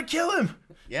didn't yeah. want to kill him.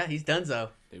 Yeah, he's done so.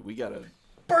 Hey, we gotta.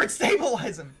 Bird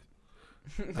stabilize him.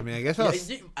 I mean, I guess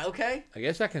Okay. I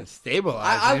guess I can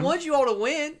stabilize I him. want you all to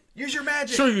win. Use your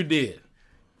magic. sure you did.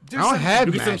 Do I don't some- have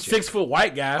You get some magic. 6 foot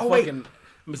white guy, Oh, wait. fucking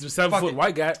Mr. 7 Fuck foot it.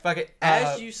 white guy. Fuck it.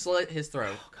 As you slit his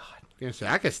throat,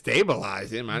 I can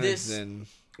stabilize him. I This- didn't.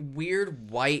 weird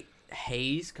white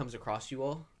haze comes across you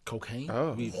all, Cocaine.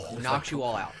 Oh. knocks you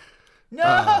all out.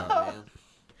 no.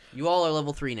 You all are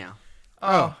level 3 now.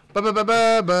 Oh.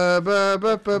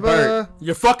 Bert. Bert.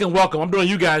 You're fucking welcome. I'm doing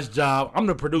you guys' job. I'm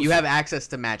the producer. You have access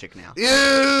to magic now.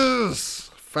 Yes!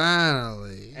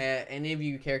 Finally. Any of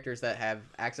you characters that have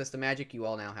access to magic, you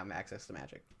all now have access to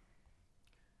magic.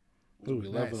 Ooh,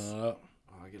 we Nice. leveling up.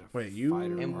 Oh, I get a Wait, you.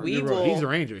 fighter And mark. we He's will a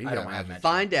ranger. He I got don't have magic.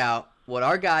 find out what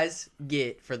our guys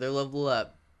get for their level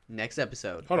up next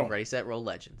episode Hold of on. Ready Set Roll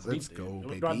Legends. Let's go, Do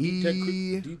I detect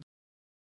baby.